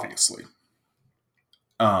death, obviously.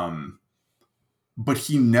 But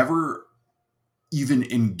he never even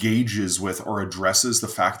engages with or addresses the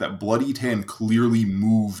fact that Bloody Tan clearly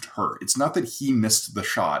moved her. It's not that he missed the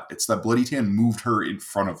shot, it's that Bloody Tan moved her in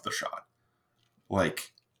front of the shot.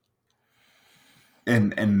 Like,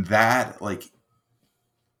 and that, like,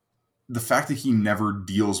 the fact that he never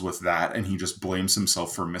deals with that and he just blames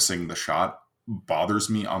himself for missing the shot bothers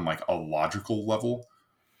me on like a logical level.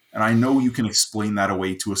 And I know you can explain that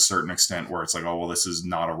away to a certain extent where it's like, oh, well, this is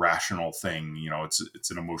not a rational thing. You know,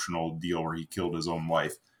 it's an emotional deal where he killed his own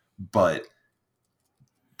wife. But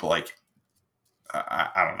like,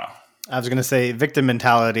 I don't know. I was going to say victim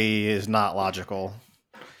mentality is not logical.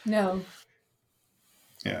 No.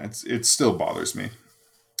 Yeah, it still bothers me.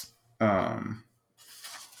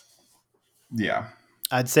 Yeah.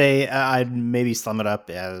 I'd say I'd maybe sum it up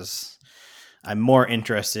as I'm more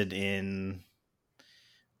interested in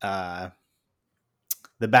the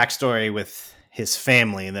backstory with his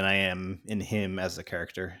family than I am in him as a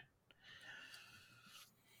character.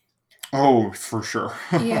 Oh, for sure.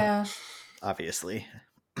 Yeah. Obviously.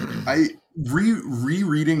 I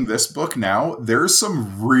rereading this book now, there's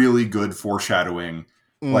some really good foreshadowing.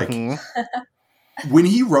 Like, when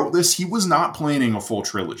he wrote this, he was not planning a full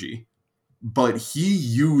trilogy, but he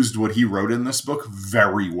used what he wrote in this book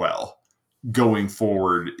very well going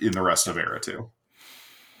forward in the rest of Era 2.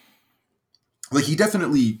 Like, he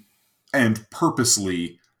definitely and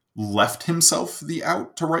purposely left himself the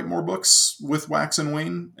out to write more books with Wax and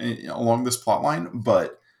Wayne along this plotline,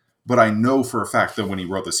 but I know for a fact that when he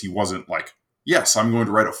wrote this, he wasn't like, yes, I'm going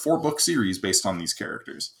to write a 4-book series based on these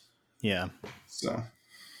characters. Yeah. So,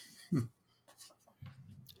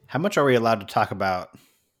 how much are we allowed to talk about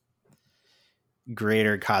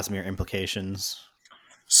greater Cosmere implications?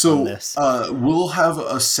 So we'll have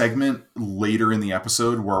a segment later in the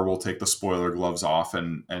episode where we'll take the spoiler gloves off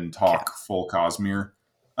and talk full Cosmere.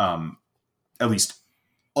 At least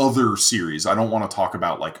other series. I don't want to talk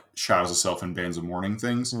about like Shadows of Self and Bands of Mourning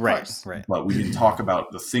things. Right. But we can talk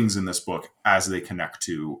about the things in this book as they connect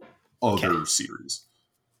to other series.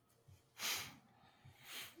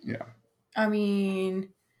 Yeah. I mean,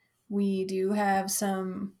 we do have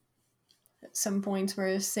some points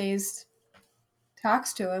where Sazed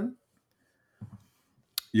talks to him.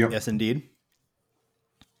 Yep. Yes, indeed.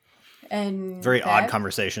 And very odd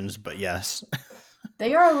conversations, but yes.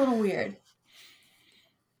 They are a little weird.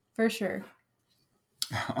 For sure.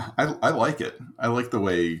 I like it. I like the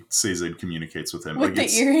way Sazed communicates with him. With like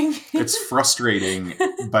the earring. It's frustrating,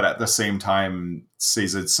 but at the same time,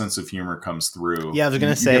 Sazed's sense of humor comes through. Yeah, I was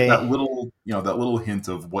going to say that little hint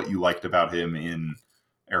of what you liked about him in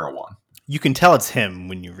Era 1. You can tell it's him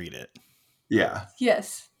when you read it. Yeah.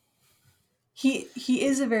 Yes. He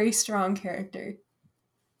is a very strong character.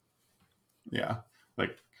 Yeah.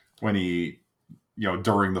 Like when he,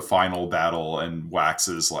 during the final battle and Wax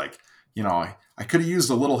is like, I could have used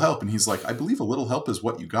a little help. And he's like, I believe a little help is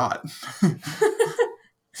what you got.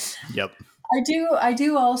 Yep. I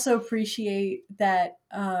do also appreciate that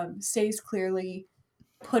Stace clearly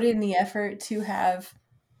put in the effort to have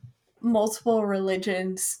multiple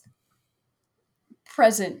religions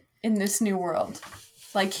present in this new world.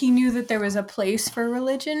 Like, he knew that there was a place for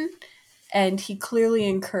religion, and he clearly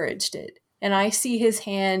encouraged it. And I see his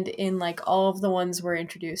hand in, like, all of the ones we're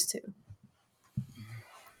introduced to.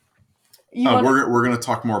 We're going to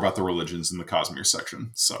talk more about the religions in the Cosmere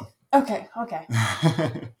section, so. Okay.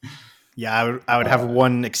 Yeah, I would have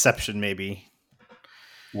one exception, maybe.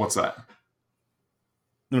 What's that?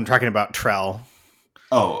 I'm talking about Trell.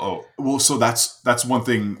 Well, so that's one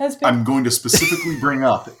thing That's big. I'm going to specifically bring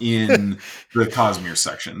up in the Cosmere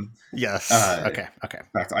section. Yes. Okay. In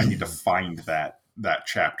fact, I need to find that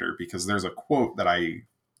chapter because there's a quote that I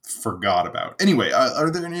forgot about. Anyway, are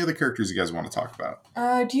there any other characters you guys want to talk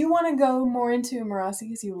about? Do you want to go more into Marasi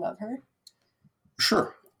because you love her?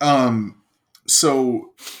 Sure.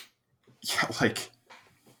 So, yeah, like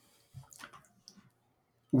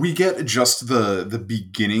we get just the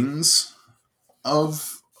beginnings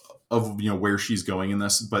of where she's going in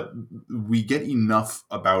this, but we get enough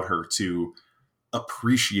about her to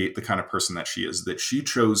appreciate the kind of person that she is, that she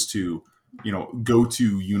chose to go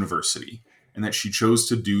to university, and that she chose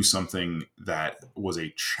to do something that was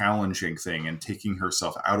a challenging thing and taking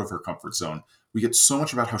herself out of her comfort zone. We get so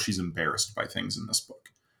much about how she's embarrassed by things in this book,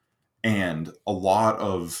 and a lot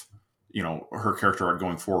of her character arc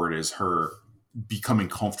going forward is her becoming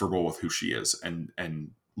comfortable with who she is and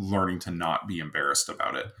learning to not be embarrassed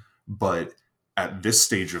about it. But at this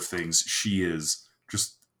stage of things, she is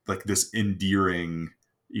just like this endearing,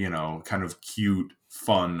 kind of cute,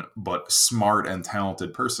 fun, but smart and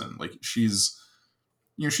talented person. Like she's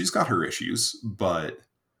got her issues, but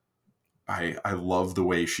I love the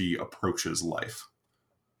way she approaches life.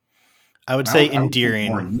 I would say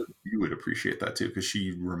endearing. Lauren, you would appreciate that too, because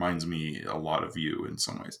she reminds me a lot of you in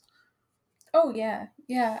some ways. Oh yeah,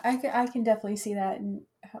 I can definitely see that in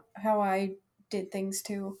how I did things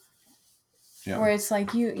too. Yeah. Where it's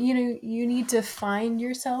like you need to find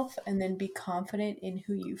yourself and then be confident in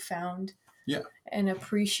who you found. Yeah. And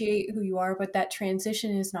appreciate who you are, but that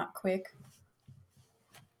transition is not quick.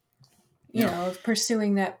 You know, of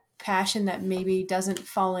pursuing that passion that maybe doesn't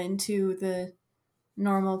fall into the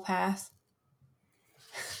normal path.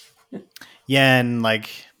 Yeah, and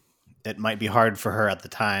like it might be hard for her at the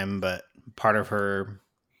time, but part of her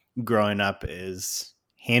growing up is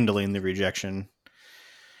handling the rejection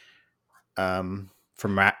from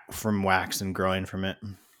Wax and growing from it.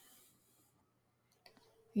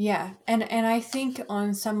 Yeah, and I think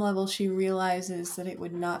on some level she realizes that it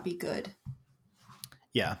would not be good.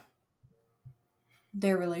 Yeah.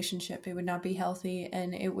 Their relationship, it would not be healthy,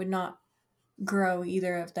 and it would not grow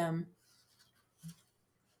either of them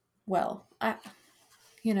well.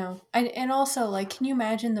 And also, like, can you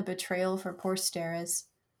imagine the betrayal for poor Steris?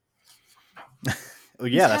 Well,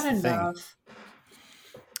 yeah, that's the thing.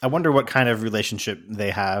 I wonder what kind of relationship they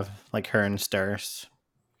have, like her and Steris.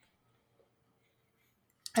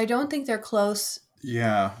 I don't think they're close.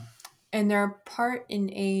 Yeah. And they're apart in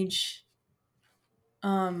age.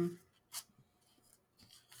 But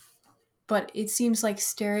it seems like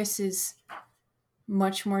Steris is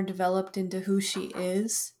much more developed into who she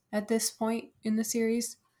is at this point in the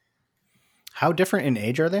series. How different in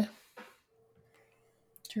age are they?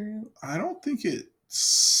 True. I don't think it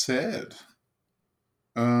said.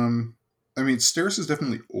 I mean, Steris is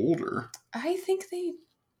definitely older. I think they...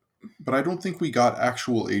 But I don't think we got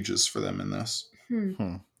actual ages for them in this.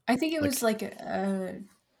 I think it was like a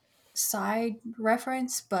side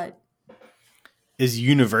reference, but... Is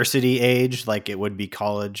university age like it would be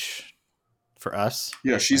college for us?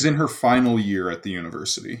 Yeah, she's in her final year at the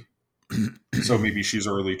university. So maybe she's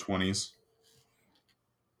early 20s.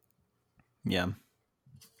 Yeah.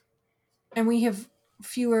 And we have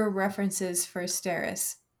fewer references for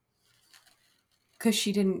Steris. Because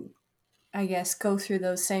she didn't, I guess, go through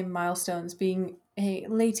those same milestones, being a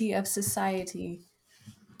lady of society.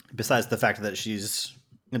 Besides the fact that she's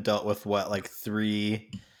dealt with,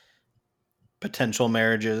 3 potential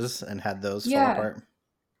marriages and had those fall apart?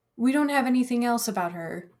 We don't have anything else about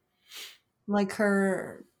her. Like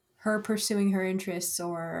her pursuing her interests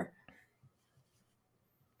or...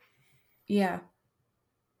 Yeah.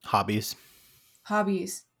 Hobbies.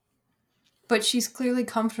 But she's clearly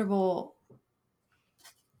comfortable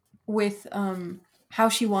with how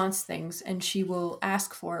she wants things, and she will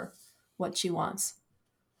ask for what she wants.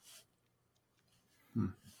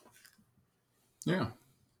 Yeah.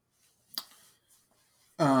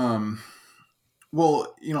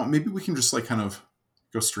 Well, maybe we can just kind of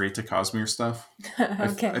go straight to Cosmere stuff.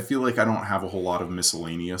 Okay. I feel like I don't have a whole lot of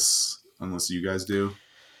miscellaneous unless you guys do.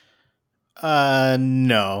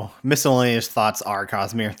 No. Miscellaneous thoughts are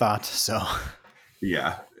Cosmere thoughts, so.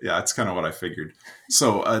 Yeah, that's kind of what I figured.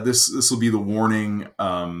 So this will be the warning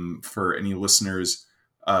for any listeners.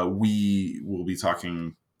 We will be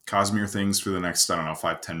talking Cosmere things for the next,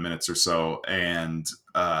 5-10 minutes or so, and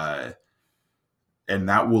that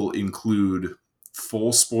will include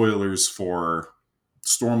full spoilers for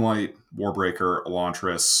Stormlight, Warbreaker,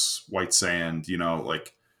 Elantris, White Sand,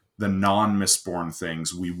 the non-Mistborn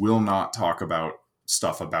things. We will not talk about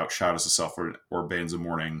stuff about Shadows of Self or Bands of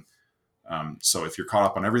Mourning. So if you're caught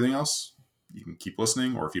up on everything else, you can keep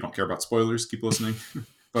listening, or if you don't care about spoilers, keep listening.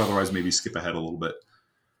 But otherwise, maybe skip ahead a little bit.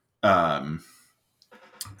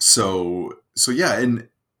 So yeah, and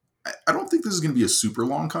I don't think this is going to be a super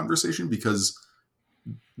long conversation because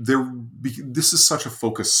this is such a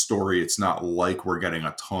focused story. It's not like we're getting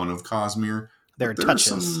a ton of Cosmere. There are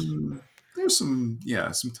touches. There's some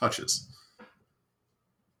touches.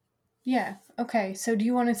 Yeah. Okay. So do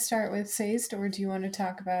you want to start with Sazed, or do you want to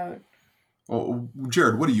talk about? Well,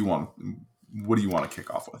 Jared, what do you want? What do you want to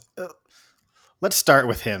kick off with? Let's start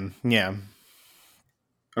with him. Yeah.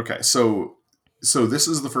 Okay. So this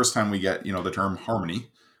is the first time we get, the term harmony.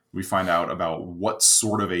 We find out about what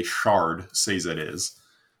sort of a shard Sazed is,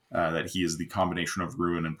 that he is the combination of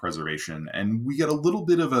ruin and preservation. And we get a little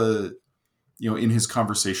bit of a, in his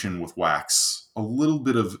conversation with Wax, a little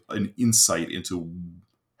bit of an insight into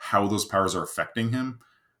how those powers are affecting him,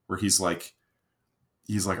 where he's like,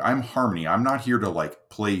 I'm harmony. I'm not here to like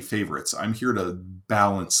play favorites. I'm here to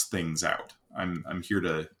balance things out. I'm here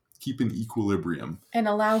to keep an equilibrium and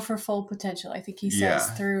allow for full potential. I think he says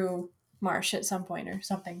through Marsh at some point or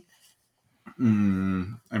something. I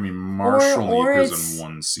mean, Marsh only appears in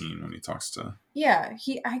one scene when he talks to. Yeah,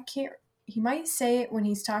 he might say it when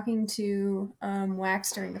he's talking to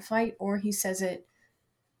Wax during the fight, or he says it.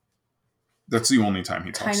 That's the only time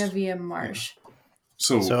he talks. Kind of via Marsh.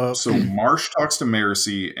 Yeah. So Marsh talks to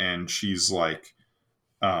Marcy, and she's like,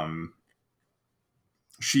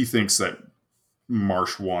 she thinks that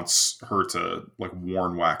Marsh wants her to like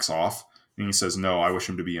warn Wax off, and he says, "No, I wish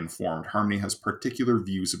him to be informed. Harmony has particular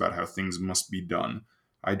views about how things must be done.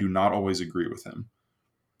 I do not always agree with him.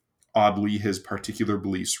 Oddly, his particular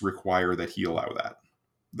beliefs require that he allow that."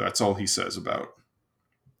 That's all he says about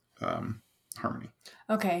Harmony.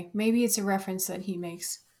 Okay, maybe it's a reference that he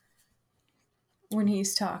makes when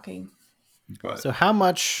he's talking. But so how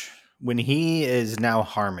much, when he is now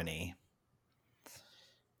Harmony,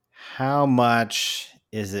 how much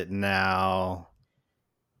is it now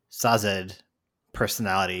Sazed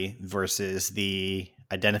personality versus the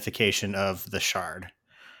identification of the shard?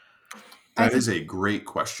 That is a great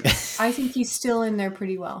question. I think he's still in there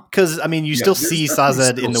pretty well. Because, I mean, you still see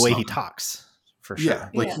Sazed in the way he talks, for sure.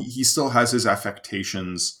 Yeah, he still has his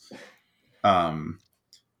affectations.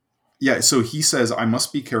 So he says, "I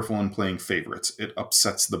must be careful in playing favorites. It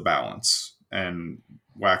upsets the balance." And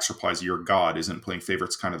Wax replies, "Your god isn't playing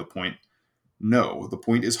favorites kind of the point." "No, the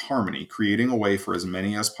point is harmony, creating a way for as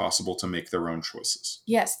many as possible to make their own choices."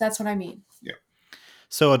 Yes, that's what I mean. Yeah.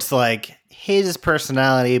 So it's like his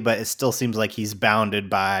personality, but it still seems like he's bounded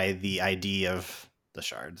by the idea of the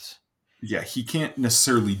shards. Yeah, he can't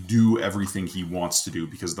necessarily do everything he wants to do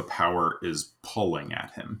because the power is pulling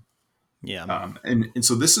at him. Yeah. And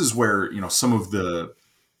so this is where, some of the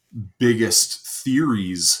biggest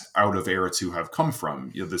theories out of Era 2 have come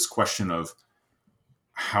from. This question of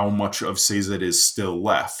how much of Sazed is still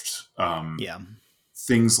left.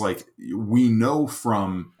 Things like, we know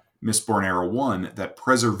from Mistborn Era 1 that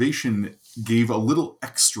preservation gave a little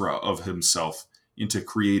extra of himself into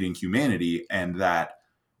creating humanity, and that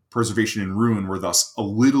preservation and ruin were thus a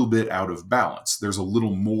little bit out of balance. There's a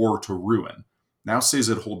little more to ruin. Now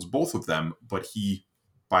Sazed holds both of them, but he,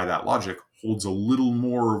 by that logic, holds a little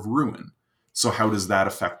more of ruin. So how does that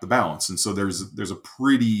affect the balance? And so there's a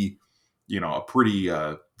pretty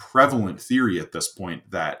prevalent theory at this point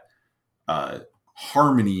that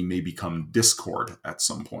harmony may become discord at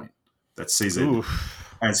some point. That Sazed,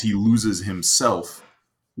 as he loses himself,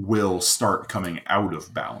 will start coming out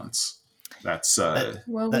of balance. That's that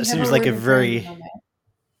seems like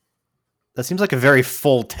a very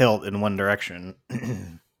full tilt in one direction.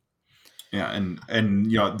 Yeah, and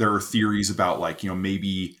there are theories about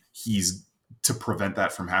maybe he's, to prevent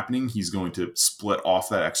that from happening, he's going to split off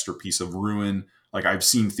that extra piece of ruin. Like, I've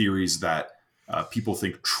seen theories that people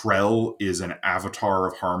think Trell is an avatar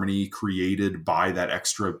of harmony created by that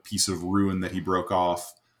extra piece of ruin that he broke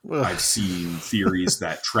off. Ugh. I've seen theories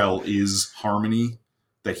that Trell is harmony,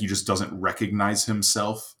 that he just doesn't recognize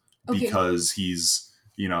himself because he's,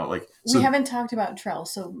 we haven't talked about Trell,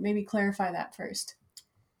 so maybe clarify that first.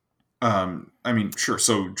 I mean, sure.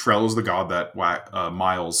 So Trell is the god that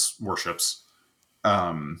Miles worships.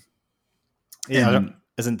 Isn't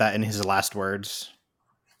that in his last words?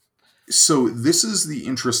 So this is the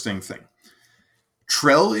interesting thing.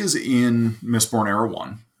 Trell is in Mistborn Era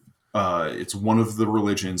 1. It's one of the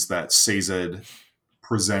religions that Sazed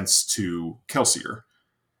presents to Kelsier.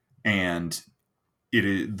 And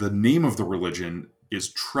the name of the religion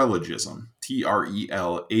is Trelligism.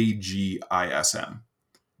 Trelagism.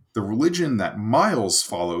 The religion that Miles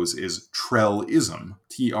follows is Trellism.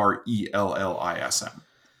 Trellism.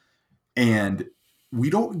 And we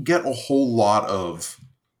don't get a whole lot of,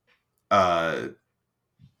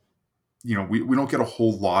 we don't get a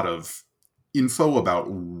whole lot of info about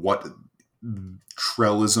what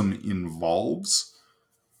Trellism involves,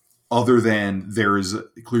 other than there is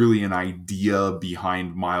clearly an idea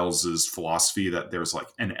behind Miles's philosophy that there's like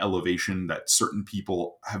an elevation, that certain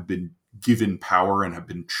people have been given power and have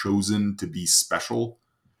been chosen to be special.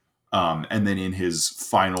 And then in his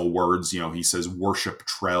final words, he says, worship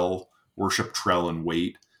Trell and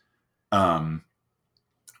wait.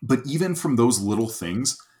 But even from those little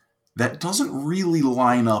things, that doesn't really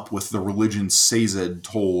line up with the religion Sazed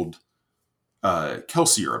told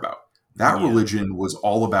Kelsier about. That religion was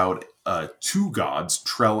all about two gods,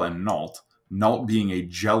 Trell and Nault. Nault being a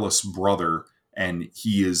jealous brother, and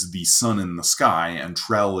he is the sun in the sky, and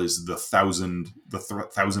Trell is the thousand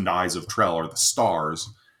eyes of Trell, or the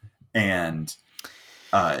stars. And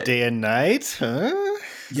day and night, huh?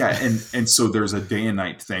 Yeah, and so there's a day and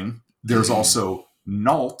night thing. There's also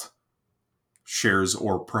Nault shares,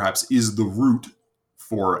 or perhaps is the root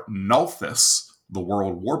for Nalthis, the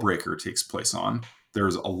world Warbreaker takes place on.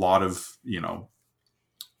 There's a lot of,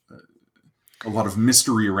 a lot of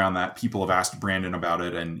mystery around that. People have asked Brandon about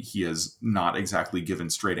it, and he has not exactly given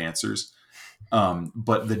straight answers.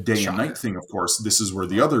 But the day and night thing, of course, this is where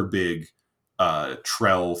the other big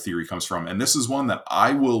Trell theory comes from. And this is one that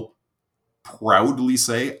I will proudly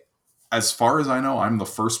say, as far as I know, I'm the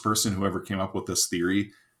first person who ever came up with this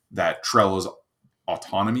theory that Trell is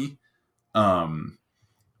autonomy.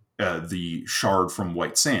 The shard from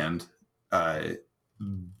White Sand, the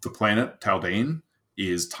planet Taldane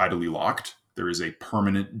is tidally locked. There is a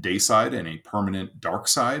permanent day side and a permanent dark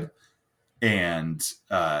side. And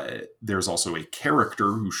there's also a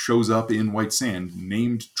character who shows up in White Sand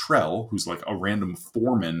named Trell, who's like a random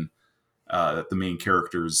foreman that the main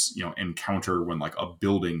characters, encounter when like a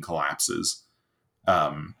building collapses.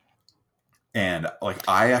 And like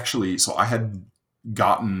I had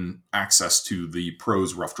gotten access to the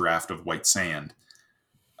prose rough draft of White Sand.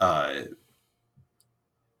 I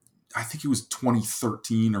think it was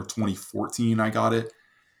 2013 or 2014 I got it.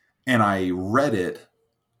 And I read it,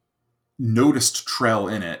 noticed Trell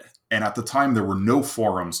in it. And at the time, there were no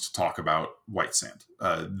forums to talk about White Sand.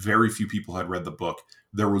 Very few people had read the book.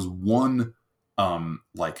 There was one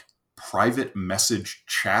private message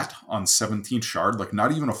chat on 17th Shard, like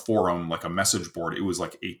not even a forum, like a message board. It was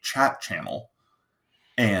like a chat channel.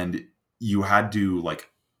 And you had to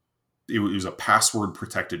it was a password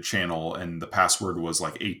protected channel. And the password was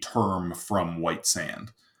like a term from White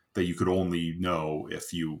Sand that you could only know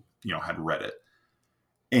if you had read it.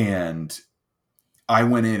 And I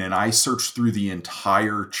went in and I searched through the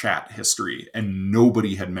entire chat history, and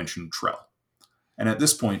nobody had mentioned Trell. And at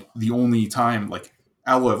this point, the only time,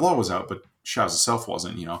 Alloy of Law was out, but Shadows of Self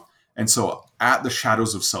wasn't, And so at the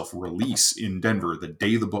Shadows of Self release in Denver, the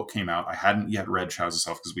day the book came out, I hadn't yet read Shadows of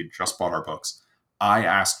Self because we'd just bought our books. I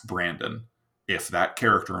asked Brandon if that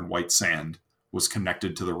character in White Sand was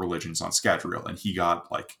connected to the religions on Scadrial. And he got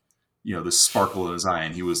this sparkle in his eye,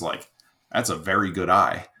 and he was like, that's a very good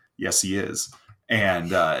eye. Yes, he is.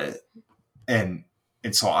 And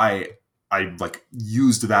so I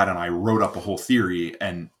used that, and I wrote up a whole theory,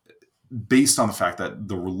 and based on the fact that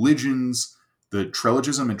the religions, the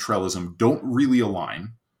Trellogism and Trellism, don't really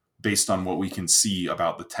align based on what we can see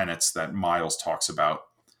about the tenets that Miles talks about.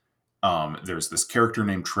 There's this character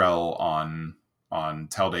named Trell on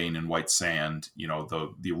Taldane and White Sand.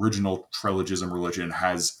 The original Trellogism religion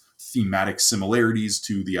has thematic similarities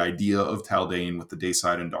to the idea of Taldane with the day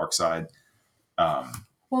side and dark side.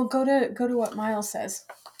 Well, go to what Miles says.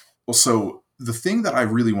 Well, so the thing that I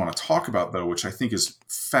really want to talk about, though, which I think is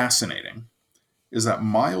fascinating, is that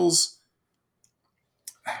Miles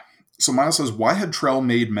says, why had Trell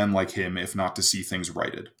made men like him if not to see things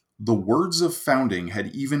righted? The words of founding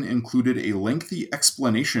had even included a lengthy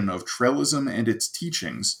explanation of Trellism and its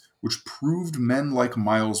teachings, which proved men like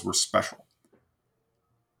Miles were special.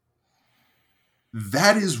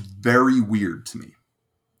 That is very weird to me.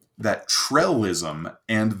 That Trellism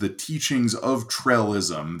and the teachings of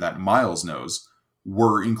Trellism that Miles knows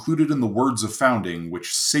were included in the words of founding,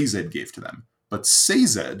 which Sazed gave to them. But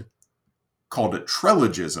Sazed called it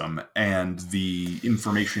Trellogism, and the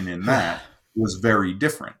information in that was very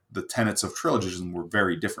different. The tenets of Trellogism were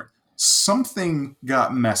very different. Something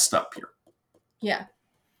got messed up here. Yeah.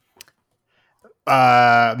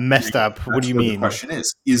 Messed up. What do you mean? The question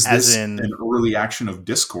is this an early action of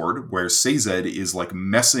Discord where Sazed is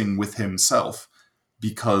messing with himself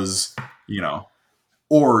because,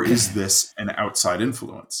 or is this an outside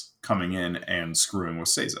influence coming in and screwing with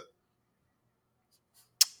Sazed?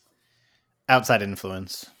 Outside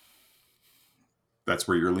influence. That's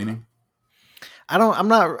where you're leaning? I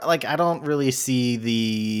don't really see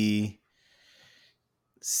the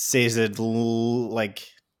Sazed like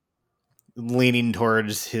leaning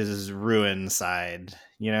towards his ruin side,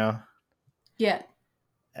 you know? Yeah.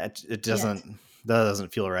 It doesn't that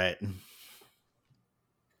doesn't feel right.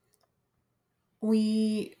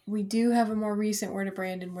 We do have a more recent word of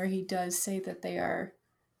Brandon where he does say that they are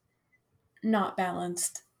not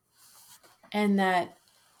balanced, and that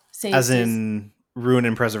Sazed As in ruin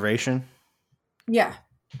and preservation? yeah,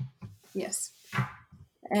 yes,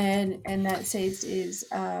 and that Sazed is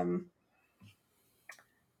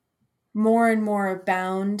more and more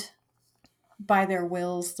bound by their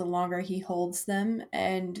wills the longer he holds them,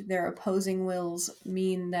 and their opposing wills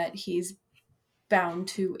mean that he's bound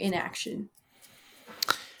to inaction.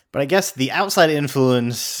 But I guess the outside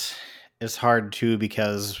influence is hard too,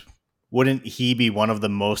 because wouldn't he be one of the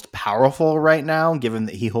most powerful right now, given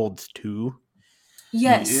that he holds 2?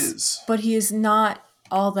 Yes, He is. but he is not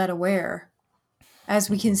all that aware, as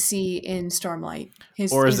we can see in Stormlight.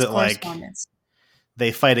 Or is his it like correspondence.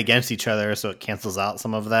 they fight against each other, so it cancels out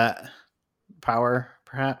some of that power,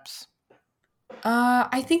 perhaps?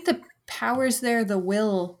 I think the powers there, the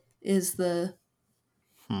will is the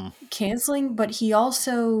canceling, but he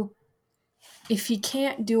also, if he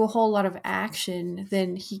can't do a whole lot of action,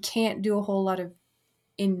 then he can't do a whole lot of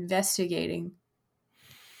investigating.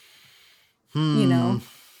 You know?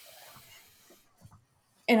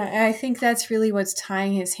 And I think that's really what's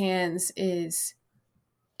tying his hands is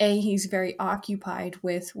A, he's very occupied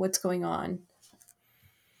with what's going on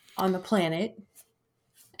the planet.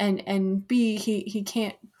 And B, he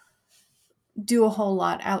can't do a whole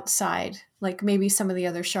lot outside. Like maybe some of the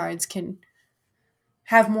other shards can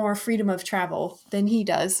have more freedom of travel than he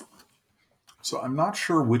does. So I'm not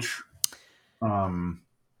sure which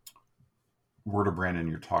word of Brandon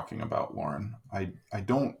you're talking about, Lauren. I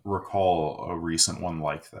don't recall a recent one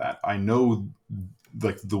like that. I know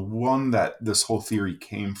like the one that this whole theory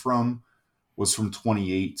came from was from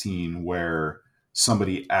 2018, where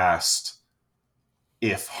somebody asked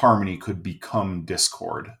if Harmony could become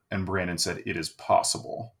Discord, and Brandon said it is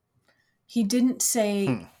possible. He didn't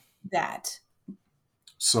say that.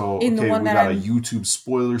 So, okay, we got a YouTube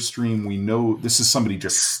spoiler stream. We know this is somebody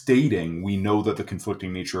just stating, we know that the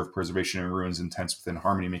conflicting nature of preservation and ruins intense within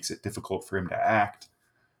Harmony makes it difficult for him to act.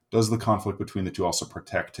 Does the conflict between the two also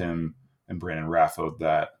protect him? And Brandon Raffod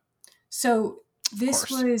that. So this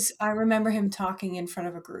was, I remember him talking in front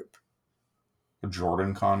of a group. A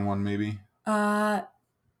Jordan Con one, maybe? Or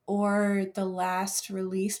the last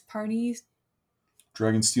release parties.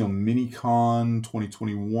 Dragonsteel Minicon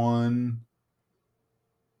 2021.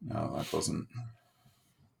 No, that doesn't.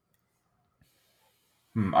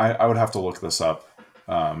 I would have to look this up.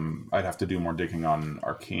 I'd have to do more digging on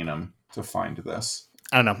Arcanum to find this.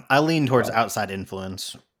 I don't know. I lean towards outside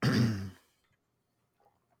influence.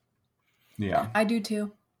 Yeah. I do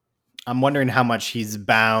too. I'm wondering how much he's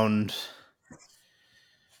bound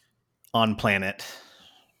on planet.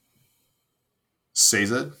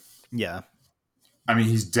 Sazed? Yeah. I mean,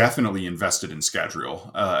 he's definitely invested in Scadrial.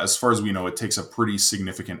 As far as we know, it takes a pretty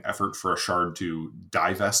significant effort for a shard to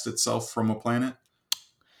divest itself from a planet.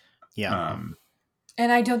 Yeah.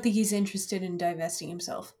 And I don't think he's interested in divesting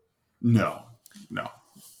himself. No.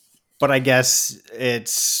 But I guess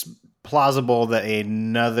it's plausible that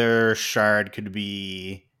another shard could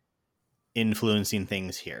be influencing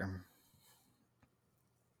things here.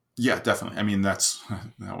 Yeah, definitely. I mean, that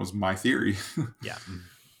was my theory. Yeah.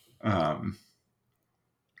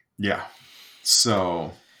 Yeah.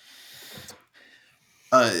 So,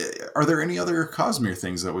 are there any other Cosmere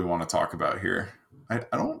things that we want to talk about here? I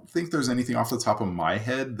don't think there's anything off the top of my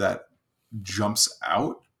head that jumps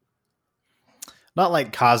out. Not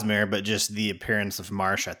like Cosmere, but just the appearance of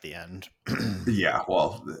Marsh at the end. Yeah,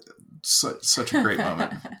 well, such a great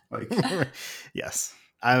moment. Like, yes.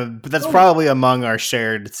 But that's probably among our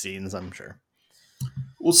shared scenes, I'm sure.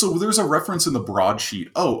 Well, so there's a reference in the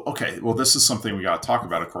broadsheet. Oh, okay. Well, this is something we got to talk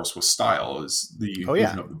about, of course, with style, is the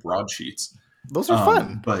inclusion of the broadsheets. Those are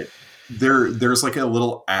fun. But there's like a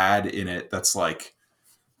little ad in it that's like,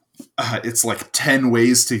 it's like 10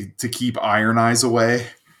 ways to keep Iron Eyes away.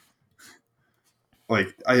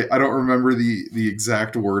 Like, I don't remember the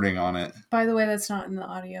exact wording on it. By the way, that's not in the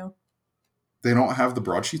audio. They don't have the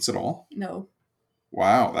broadsheets at all? No.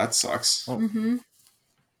 Wow, that sucks. Well,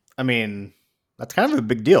 I mean, that's kind of a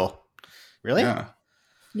big deal. Really?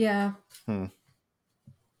 Yeah.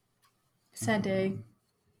 Sad day.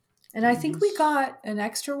 And I think we got an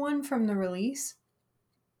extra one from the release.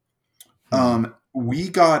 We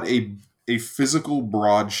got a physical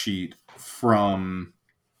broadsheet from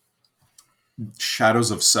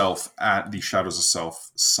Shadows of Self at the Shadows of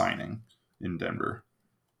Self signing in Denver.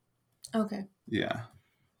 Okay. Yeah.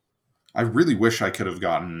 I really wish I could have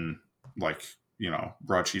gotten, like,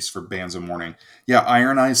 broadsheets for Bands of Mourning. Yeah,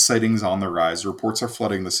 Iron Eyes sightings on the rise. Reports are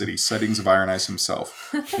flooding the city. Sightings of Iron Eyes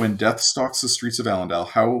himself. When death stalks the streets of Allendale,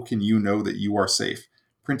 how can you know that you are safe?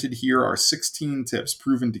 Printed here are 16 tips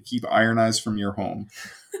proven to keep Iron Eyes from your home.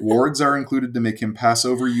 Wards are included to make him pass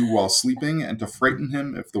over you while sleeping and to frighten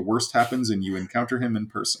him if the worst happens and you encounter him in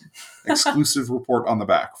person. Exclusive report on the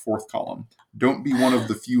back, 4th column. Don't be one of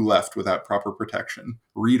the few left without proper protection.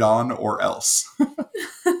 Read on or else.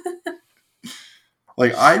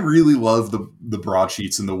 Like, I really love the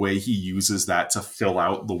broadsheets and the way he uses that to fill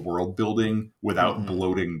out the world building without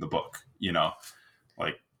bloating the book,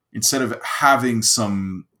 Like, instead of having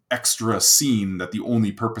some extra scene that the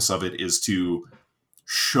only purpose of it is to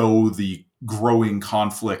show the growing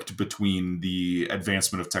conflict between the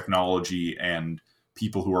advancement of technology and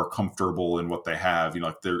people who are comfortable in what they have.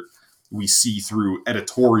 We see through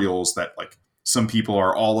editorials that, like, some people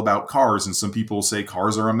are all about cars and some people say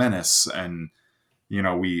cars are a menace. And,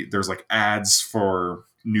 there's like ads for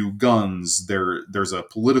new guns. There's a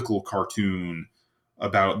political cartoon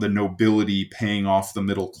about the nobility paying off the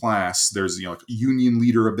middle class. There's, like, union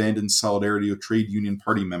leader abandons solidarity with trade union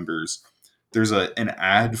party members. There's an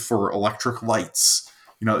ad for electric lights.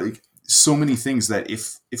 Like, so many things that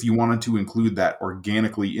if you wanted to include that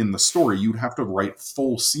organically in the story, you'd have to write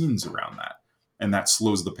full scenes around that. And that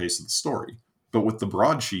slows the pace of the story. But with the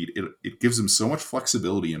broadsheet, it gives him so much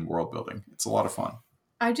flexibility in world building. It's a lot of fun.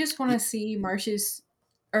 I just want to see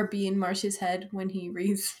be in Marsh's head when he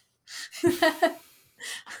reads.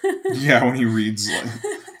 Yeah, when he reads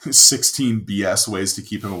like 16 BS ways to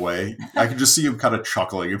keep him away, I could just see him kind of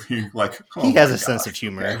chuckling and being like, oh, he has a sense of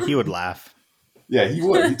humor. He would laugh. Yeah, he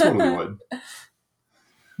would. He totally would.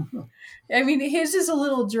 I mean, his is a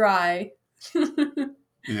little dry.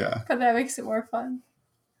 Yeah. But that makes it more fun.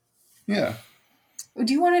 Yeah.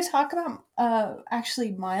 Do you want to talk about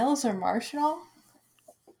actually Miles or Marsh at all?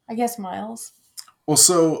 I guess Miles. Well,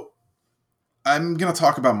 so I'm going to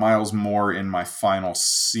talk about Miles more in my final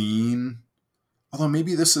scene. Although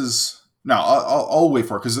maybe this is... No, I'll wait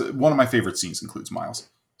for it, because one of my favorite scenes includes Miles.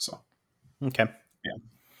 So. Okay.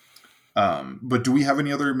 Yeah. But do we have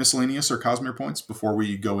any other miscellaneous or Cosmere points before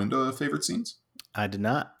we go into favorite scenes? I did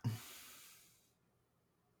not.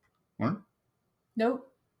 What? Nope.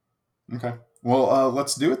 Okay. Well,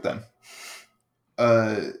 let's do it then.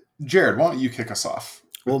 Jared, why don't you kick us off?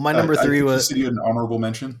 Well, my number 3 was... You said you had an honorable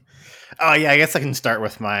mention? Oh, yeah, I guess I can start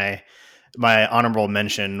with my honorable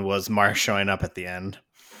mention was Marsh showing up at the end.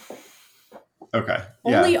 Okay.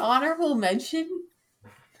 Only honorable mention?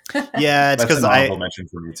 Yeah, it's because an honorable mention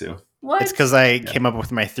for me too. What? It's because I came up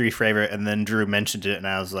with my 3 favorite, and then Drew mentioned it, and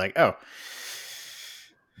I was like, oh.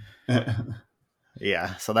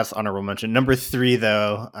 Yeah, so that's honorable mention. Number 3,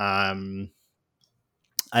 though,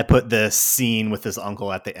 I put the scene with his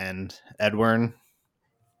uncle at the end, Edwin.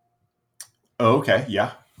 Oh, okay,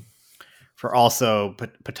 yeah. For also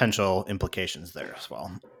potential implications there as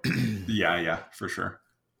well. Yeah, for sure.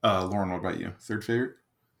 Lauren, what about you? Third favorite?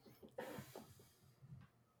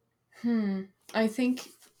 I think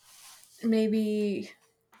maybe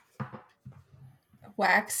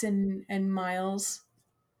Wax and Miles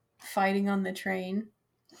fighting on the train.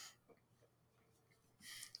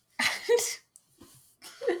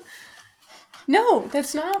 No,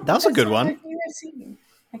 that's not. That was a good one. My favorite scene.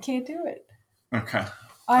 I can't do it. Okay.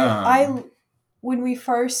 I when we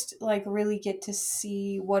first really get to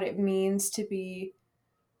see what it means to be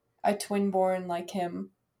a twin-born like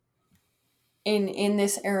him in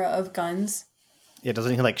this era of guns. Yeah,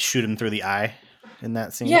 doesn't he shoot him through the eye in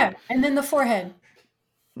that scene? Yeah, and then the forehead.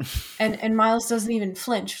 and Miles doesn't even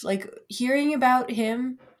flinch. Hearing about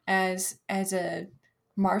him as a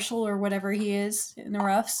marshal or whatever he is in the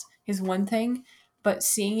roughs is one thing, but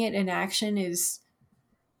seeing it in action is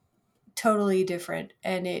totally different,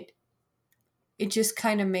 and it just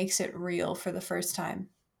kind of makes it real for the first time.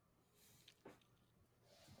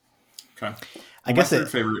 Okay. I guess my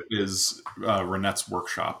third favorite is Renette's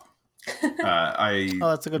workshop. Oh,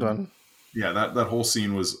 that's a good one. Yeah, that whole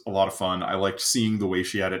scene was a lot of fun. I liked seeing the way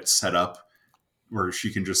she had it set up, where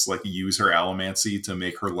she can just use her allomancy to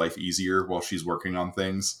make her life easier while she's working on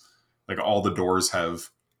things. All the doors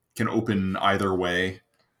can open either way,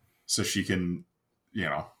 so she can,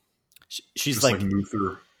 she's just, move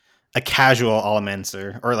through. A casual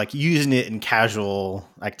allomancer, or using it in casual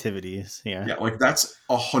activities. Yeah, that's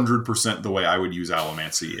 100% the way I would use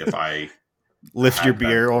allomancy if I lift your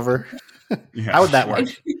beer over. Yeah. How would that work?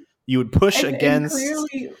 You would push against. And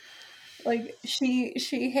clearly, Like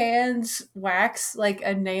she hands Wax like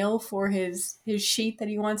a nail for his sheet that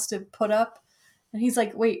he wants to put up, and he's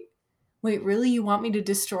like, "Wait, really? You want me to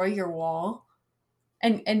destroy your wall?"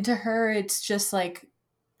 And to her, it's just like,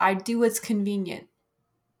 "I do what's convenient.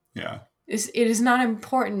 Yeah. It is not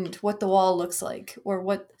important what the wall looks like or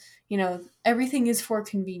what, everything is for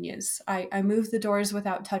convenience. I move the doors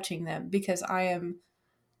without touching them because I am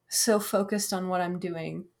so focused on what I'm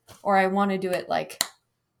doing, or I want to do it like,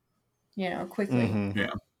 quickly." Mhm.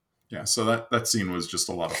 Yeah. Yeah. So that scene was just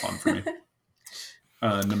a lot of fun for me.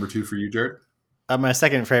 Number 2 for you, Jared? My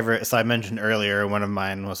second favorite, so I mentioned earlier, one of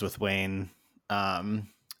mine was with Wayne.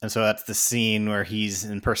 And so that's the scene where he's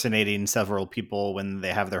impersonating several people when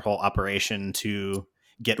they have their whole operation to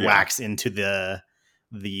get Yeah. Wax into the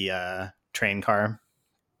train car.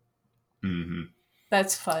 Mm-hmm.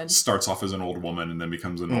 That's fun. Starts off as an old woman and then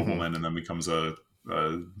becomes a nobleman and then becomes a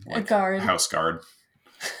guard. house guard.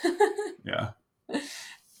 Yeah.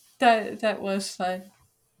 That was fun.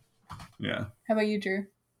 Yeah. How about you, Drew?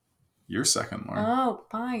 Your second, Lauren. Oh,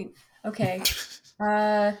 fine. Okay.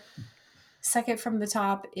 Second from the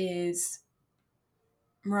top is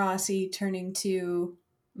Rossi turning to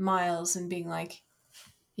Miles and being like,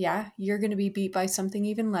 "Yeah, you're going to be beat by something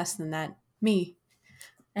even less than that. Me."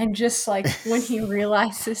 And just like when he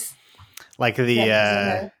realizes Like the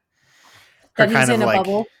that her he's kind of in a like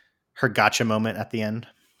bubble. her gotcha moment at the end.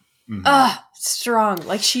 Mhm. Strong.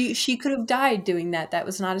 Like she could have died doing that. That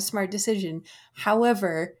was not a smart decision.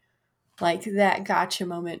 However, like that gotcha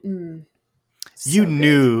moment. You so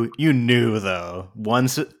good. knew though,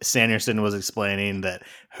 once Sanderson was explaining that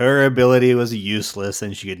her ability was useless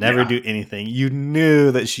and she could never Yeah. do anything, you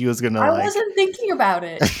knew that she was gonna I wasn't thinking about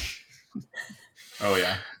it. Oh,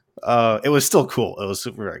 yeah. It was still cool. It was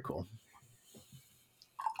very cool.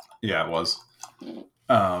 Yeah, it was.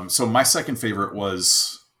 So my second favorite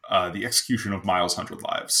was the execution of Miles' 100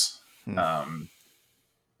 Lives.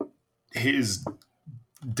 His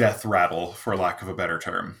death rattle, for lack of a better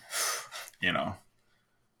term.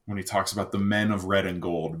 When he talks about the men of red and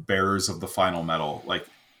gold, bearers of the final medal, like,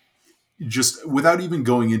 just without even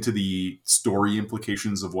going into the story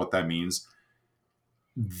implications of what that means,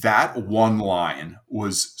 that one line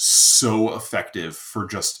was so effective for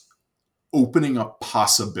just opening up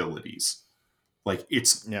possibilities. Like,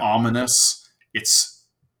 it's ominous. It's,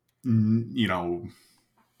 what's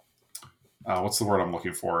the word I'm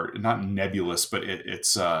looking for? Not nebulous, but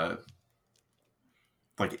it's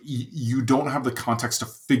like you don't have the context to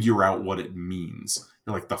figure out what it means.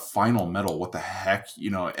 You're like, the final medal, what the heck,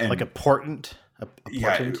 and like a portent.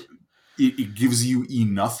 Yeah, it gives you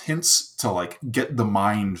enough hints to like get the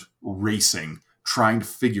mind racing, trying to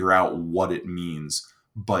figure out what it means,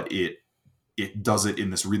 but it does it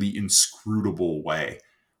in this really inscrutable way.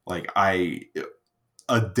 Like, a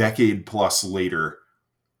decade plus later,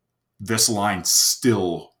 this line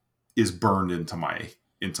still is burned into my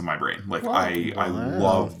brain. Like, Wow. I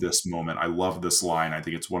love this moment. I love this line. I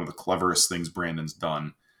think it's one of the cleverest things Brandon's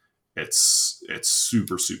done. It's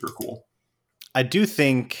super, super cool. I do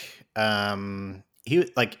think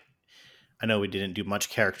he, like, I know we didn't do much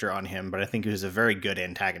character on him, but I think he was a very good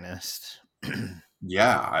antagonist.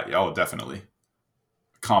 Yeah. Definitely.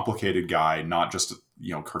 Complicated guy, not just,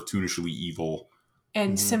 cartoonishly evil.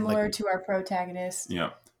 And similar to our protagonist.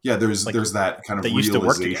 Yeah. Yeah, there's that kind of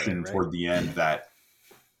realization right? toward the end that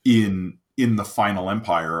in the final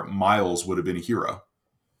Empire, Miles would have been a hero.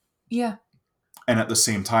 Yeah. And at the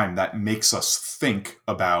same time, that makes us think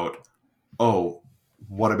about,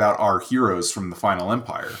 what about our heroes from the final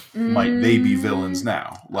Empire? Might they be villains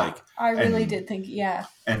now? Like, I really did think, yeah.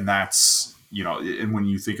 And that's, and when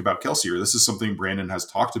you think about Kelsier, this is something Brandon has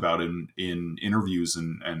talked about in interviews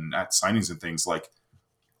and at signings and things. Like,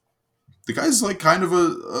 the guy's like kind of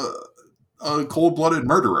a cold-blooded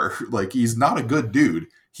murderer. Like, he's not a good dude.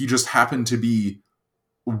 He just happened to be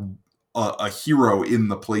a hero in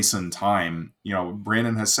the place and time.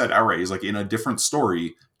 Brandon has said outright, he's like, in a different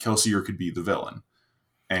story, Kelsier could be the villain.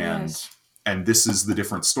 And this is the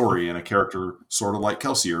different story, and a character sort of like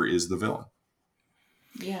Kelsier is the villain.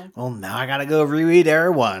 Yeah. Well, now I gotta go reread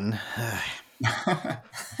Era 1.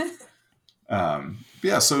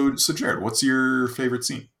 Yeah, so Jared, what's your favorite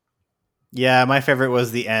scene? Yeah, my favorite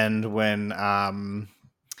was the end when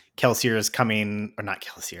Kelsier is coming, or not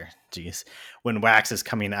Kelsier, geez. When Wax is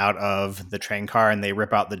coming out of the train car and they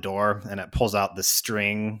rip out the door and it pulls out the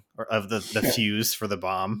string of the fuse for the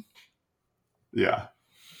bomb. Yeah.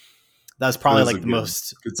 That was probably like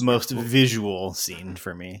the most visual scene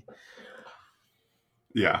for me.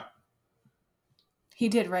 Yeah. He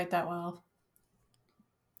did write that well.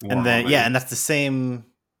 And then, and that's the same.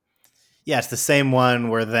 Yeah, it's the same one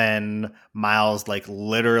where then Miles like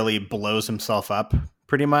literally blows himself up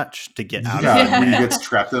pretty much to get out of Yeah, it. when he gets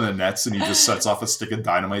trapped in the nets and he just sets off a stick of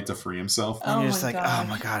dynamite to free himself. And Oh you're my just like, oh gosh.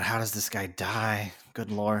 my god, how does this guy die?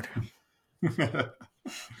 Good lord.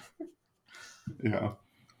 Yeah.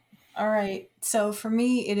 All right. So for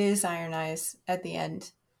me, it is Iron Eyes at the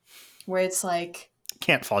end, where it's like,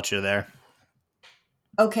 Can't fault you there.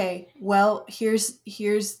 okay, well, here's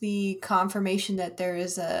the confirmation that there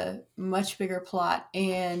is a much bigger plot,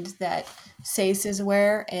 and that Sace is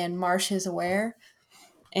aware and Marsh is aware,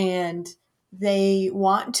 and they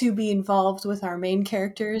want to be involved with our main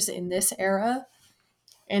characters in this era,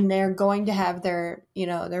 and they're going to have their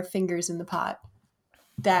their fingers in the pot.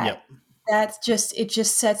 Yep. That's just, it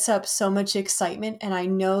just sets up so much excitement, and I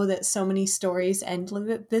know that so many stories end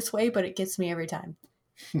this way, but it gets me every time.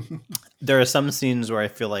 There are some scenes where I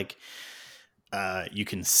feel like you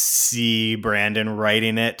can see Brandon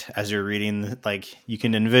writing it as you're reading. Like you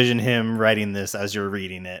can envision him writing this as you're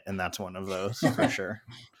reading it, and that's one of those for sure.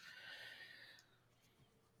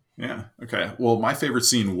 Yeah. Okay. Well, my favorite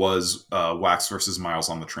scene was Wax versus Miles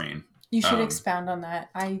on the train. You should expound on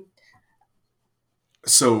that.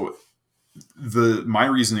 So my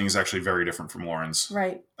reasoning is actually very different from Lauren's.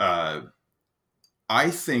 Right. I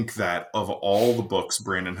think that of all the books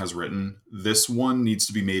Brandon has written, this one needs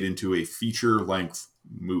to be made into a feature-length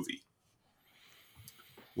movie.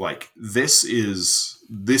 Like this is,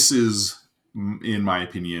 in my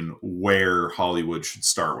opinion, where Hollywood should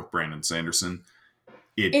start with Brandon Sanderson.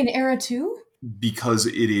 In Era 2? Because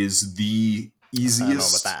it is the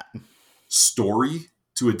easiest story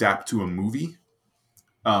to adapt to a movie.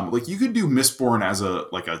 Like you could do Mistborn as a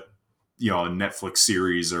Netflix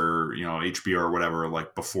series or HBO or whatever,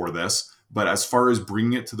 like before this. But as far as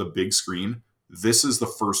bringing it to the big screen, this is the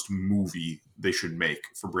first movie they should make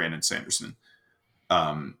for Brandon Sanderson.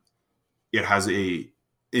 It has an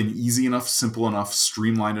easy enough, simple enough,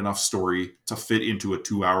 streamlined enough story to fit into a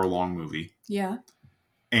 2-hour-long movie. Yeah.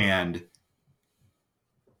 And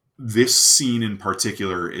this scene in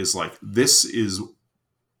particular is like, this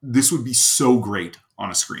would be so great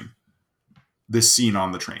on a screen. This scene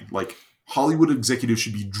on the train, like Hollywood executives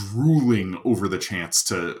should be drooling over the chance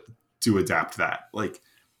to adapt that. Like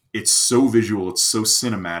it's so visual, it's so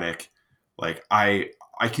cinematic. Like I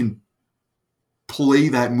can play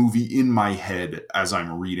that movie in my head as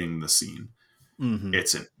I'm reading the scene. Mm-hmm.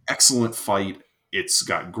 It's an excellent fight. It's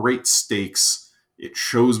got great stakes. It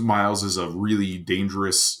shows Miles as a really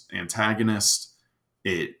dangerous antagonist.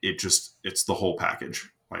 It's the whole package.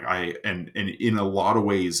 Like and in a lot of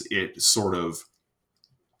ways, it sort of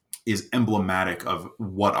is emblematic of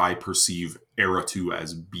what I perceive Era 2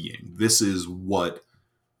 as being. This is what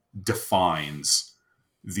defines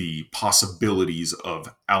the possibilities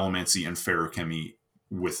of allomancy and feruchemy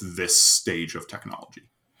with this stage of technology.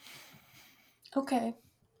 Okay.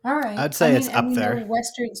 All right. I'd say it's up there.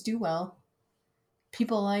 Westerns do well.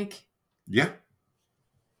 People like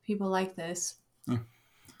this. Yeah.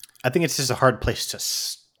 I think it's just a hard place to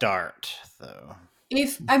start, though.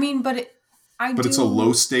 It's a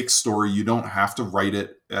low stakes story. You don't have to write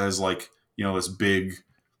it as like, this big,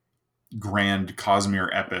 grand Cosmere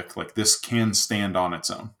epic. Like this can stand on its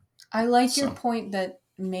own. I like your point that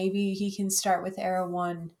maybe he can start with Era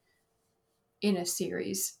 1 in a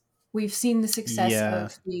series. We've seen the success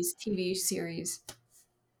of these TV series.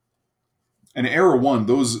 And Era 1,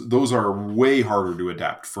 those are way harder to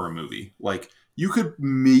adapt for a movie. Like you could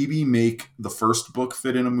maybe make the first book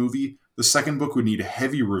fit in a movie. The second book would need a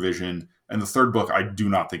heavy revision, and the third book I do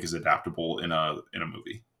not think is adaptable in a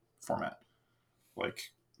movie format.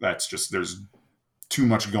 Like that's just, there's too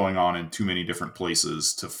much going on in too many different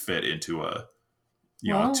places to fit into a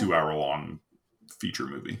 2-hour-long feature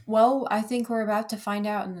movie. Well, I think we're about to find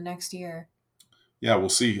out in the next year. Yeah, we'll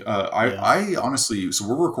see. I honestly, so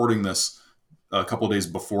we're recording this a couple of days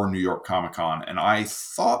before New York Comic Con, and I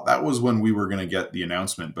thought that was when we were going to get the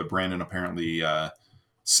announcement, but Brandon apparently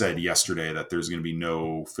said yesterday that there's going to be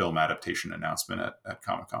no film adaptation announcement at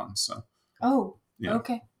Comic Con. So,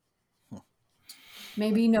 okay,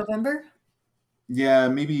 maybe November. Yeah,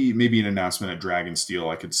 maybe an announcement at Dragonsteel.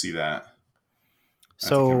 I could see that.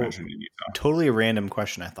 So, totally a random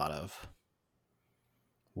question I thought of.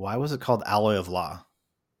 Why was it called Alloy of Law?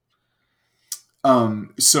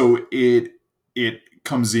 So it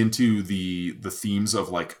comes into the themes of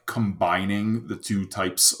like combining the two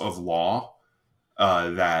types of law,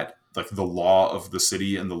 that like the law of the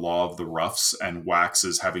city and the law of the roughs, and Wax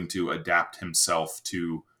is having to adapt himself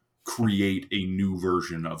to create a new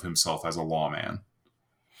version of himself as a lawman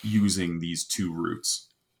using these two routes.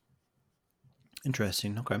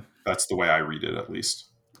 Interesting. Okay. That's the way I read it, at least.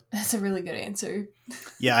 That's a really good answer.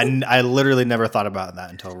 Yeah, I literally never thought about that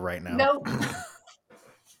until right now. Nope.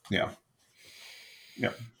 Yeah.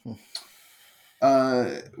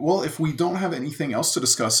 Well, if we don't have anything else to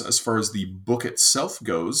discuss as far as the book itself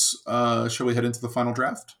goes, shall we head into the final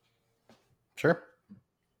draft? Sure.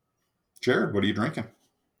 Jared, what are you drinking?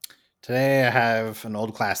 Today I have an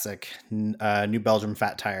old classic, New Belgium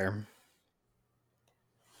Fat Tire.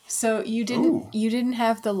 So you didn't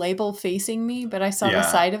have the label facing me, but I saw the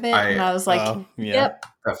side of it, and I was like, "Yep,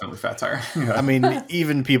 definitely Fat Tire." I mean,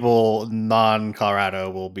 even people non-Colorado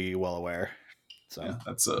will be well aware. So yeah,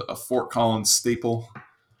 that's a Fort Collins staple.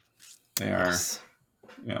 They are, yes.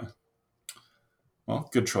 Yeah. Well,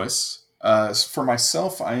 good choice. For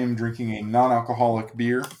myself, I am drinking a non-alcoholic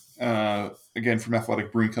beer. Again, from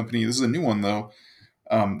Athletic Brewing Company. This is a new one though.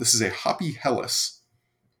 This is a Hoppy Helles.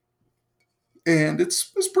 And it's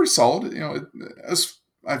pretty solid. You know,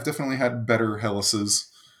 I've definitely had better Helleses.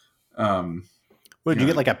 Did you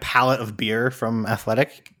get like a pallet of beer from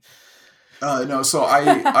Athletic? No, so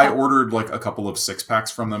I ordered like a couple of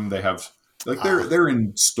 6-packs from them. They have like they're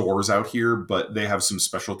in stores out here, but they have some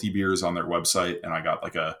specialty beers on their website, and I got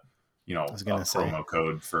like a promo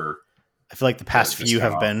code for. I feel like the past few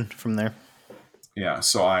have been from there. Yeah,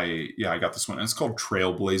 so I got this one, and it's called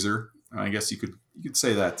Trailblazer. I guess you could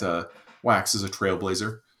say that. Wax is a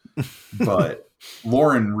trailblazer, but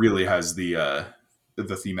Lauren really has the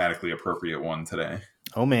thematically appropriate one today.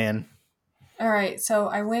 Oh man! All right, so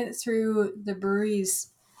I went through the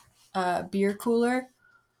brewery's beer cooler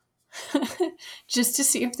just to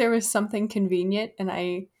see if there was something convenient, and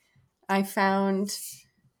I found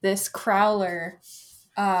this Crowler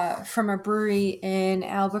from a brewery in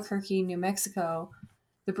Albuquerque, New Mexico.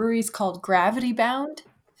 The brewery's called Gravity Bound,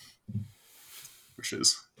 which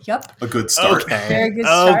is a good start. Okay. Very good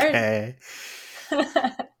start. Okay.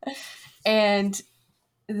 And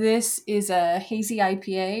this is a hazy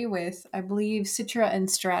IPA with, I believe, Citra and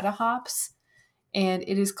Strata hops, and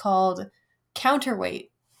it is called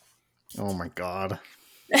Counterweight. Oh my god.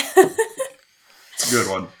 It's a good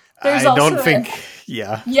one. There's I don't think.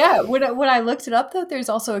 Yeah. Yeah. When I looked it up, though, there's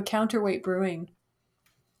also a Counterweight Brewing,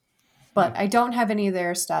 but I don't have any of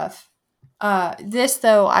their stuff. This,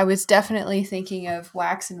 though, I was definitely thinking of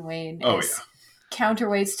Wax and Wayne as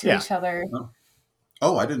counterweights to each other.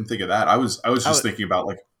 Oh, I didn't think of that. I was just thinking about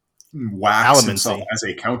like Wax himself as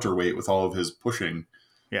a counterweight with all of his pushing.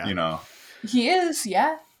 Yeah. You know. He is,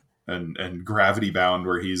 yeah. And Gravity Bound,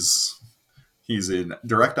 where he's in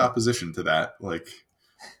direct opposition to that. Like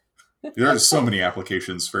there are so many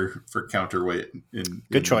applications for counterweight in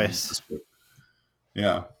good choice.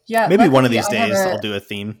 Yeah. Yeah. Maybe one of these days I'll do a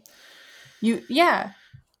theme.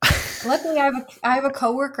 Luckily, I have a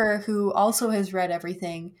coworker who also has read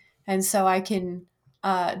everything, and so I can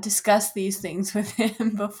discuss these things with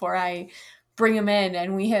him before I bring him in.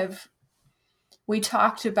 And we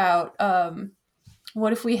talked about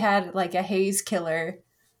what if we had like a haze killer,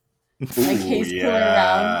 killer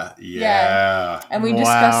round, and we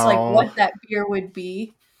discussed like what that beer would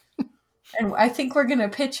be, and I think we're gonna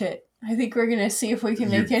pitch it. I think we're gonna see if we can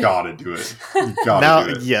make it. You gotta do it. You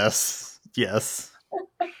gotta do it. Yes.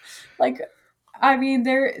 Like, I mean,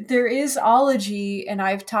 there is Ology, and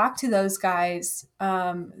I've talked to those guys.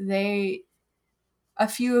 A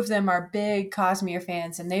few of them are big Cosmere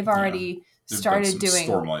fans, and they've already started doing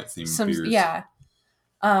Stormlight themed beers. Yeah.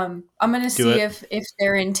 I'm gonna see if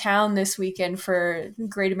they're in town this weekend for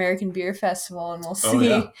Great American Beer Festival, and we'll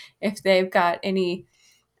see if they've got any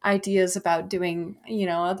ideas about doing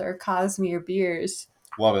other Cosmere beers.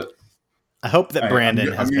 Love it. I hope that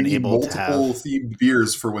Brandon has been able to have multiple themed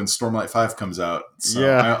beers for when Stormlight 5 comes out. So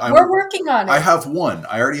we're working on it. I have one.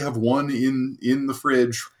 I already have one in the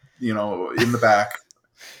fridge, in the back,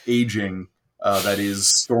 aging. That is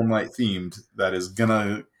Stormlight themed. That is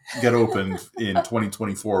gonna get opened in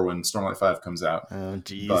 2024 when Stormlight 5 comes out. Oh,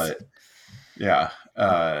 geez. But yeah.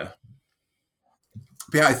 I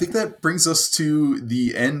think that brings us to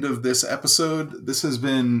the end of this episode. This has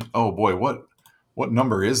been, oh boy, what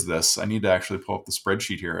number is this? I need to actually pull up the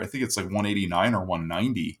spreadsheet here. I think it's like 189 or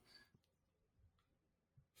 190.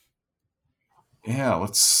 Yeah,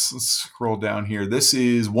 let's scroll down here. This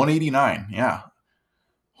is 189. Yeah.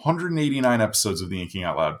 189 episodes of the Inking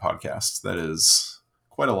Out Loud podcast. That is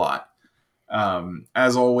quite a lot.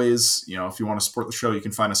 As always, if you want to support the show, you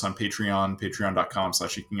can find us on Patreon,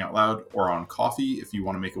 patreon.com/inkingoutloud, or on Ko-fi if you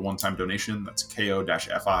want to make a one-time donation. That's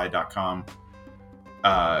ko-fi.com.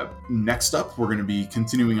 Next up, we're going to be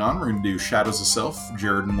continuing on. We're going to do Shadows of Self.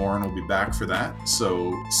 Jared and Lauren will be back for that,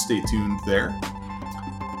 so stay tuned there.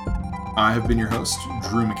 I have been your host,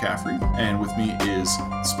 Drew McCaffrey, and with me is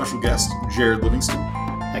special guest Jared Livingston.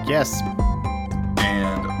 Heck yes.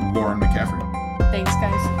 And Lauren McCaffrey. Thanks,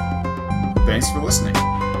 guys. Thanks for listening,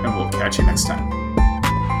 and we'll catch you next time.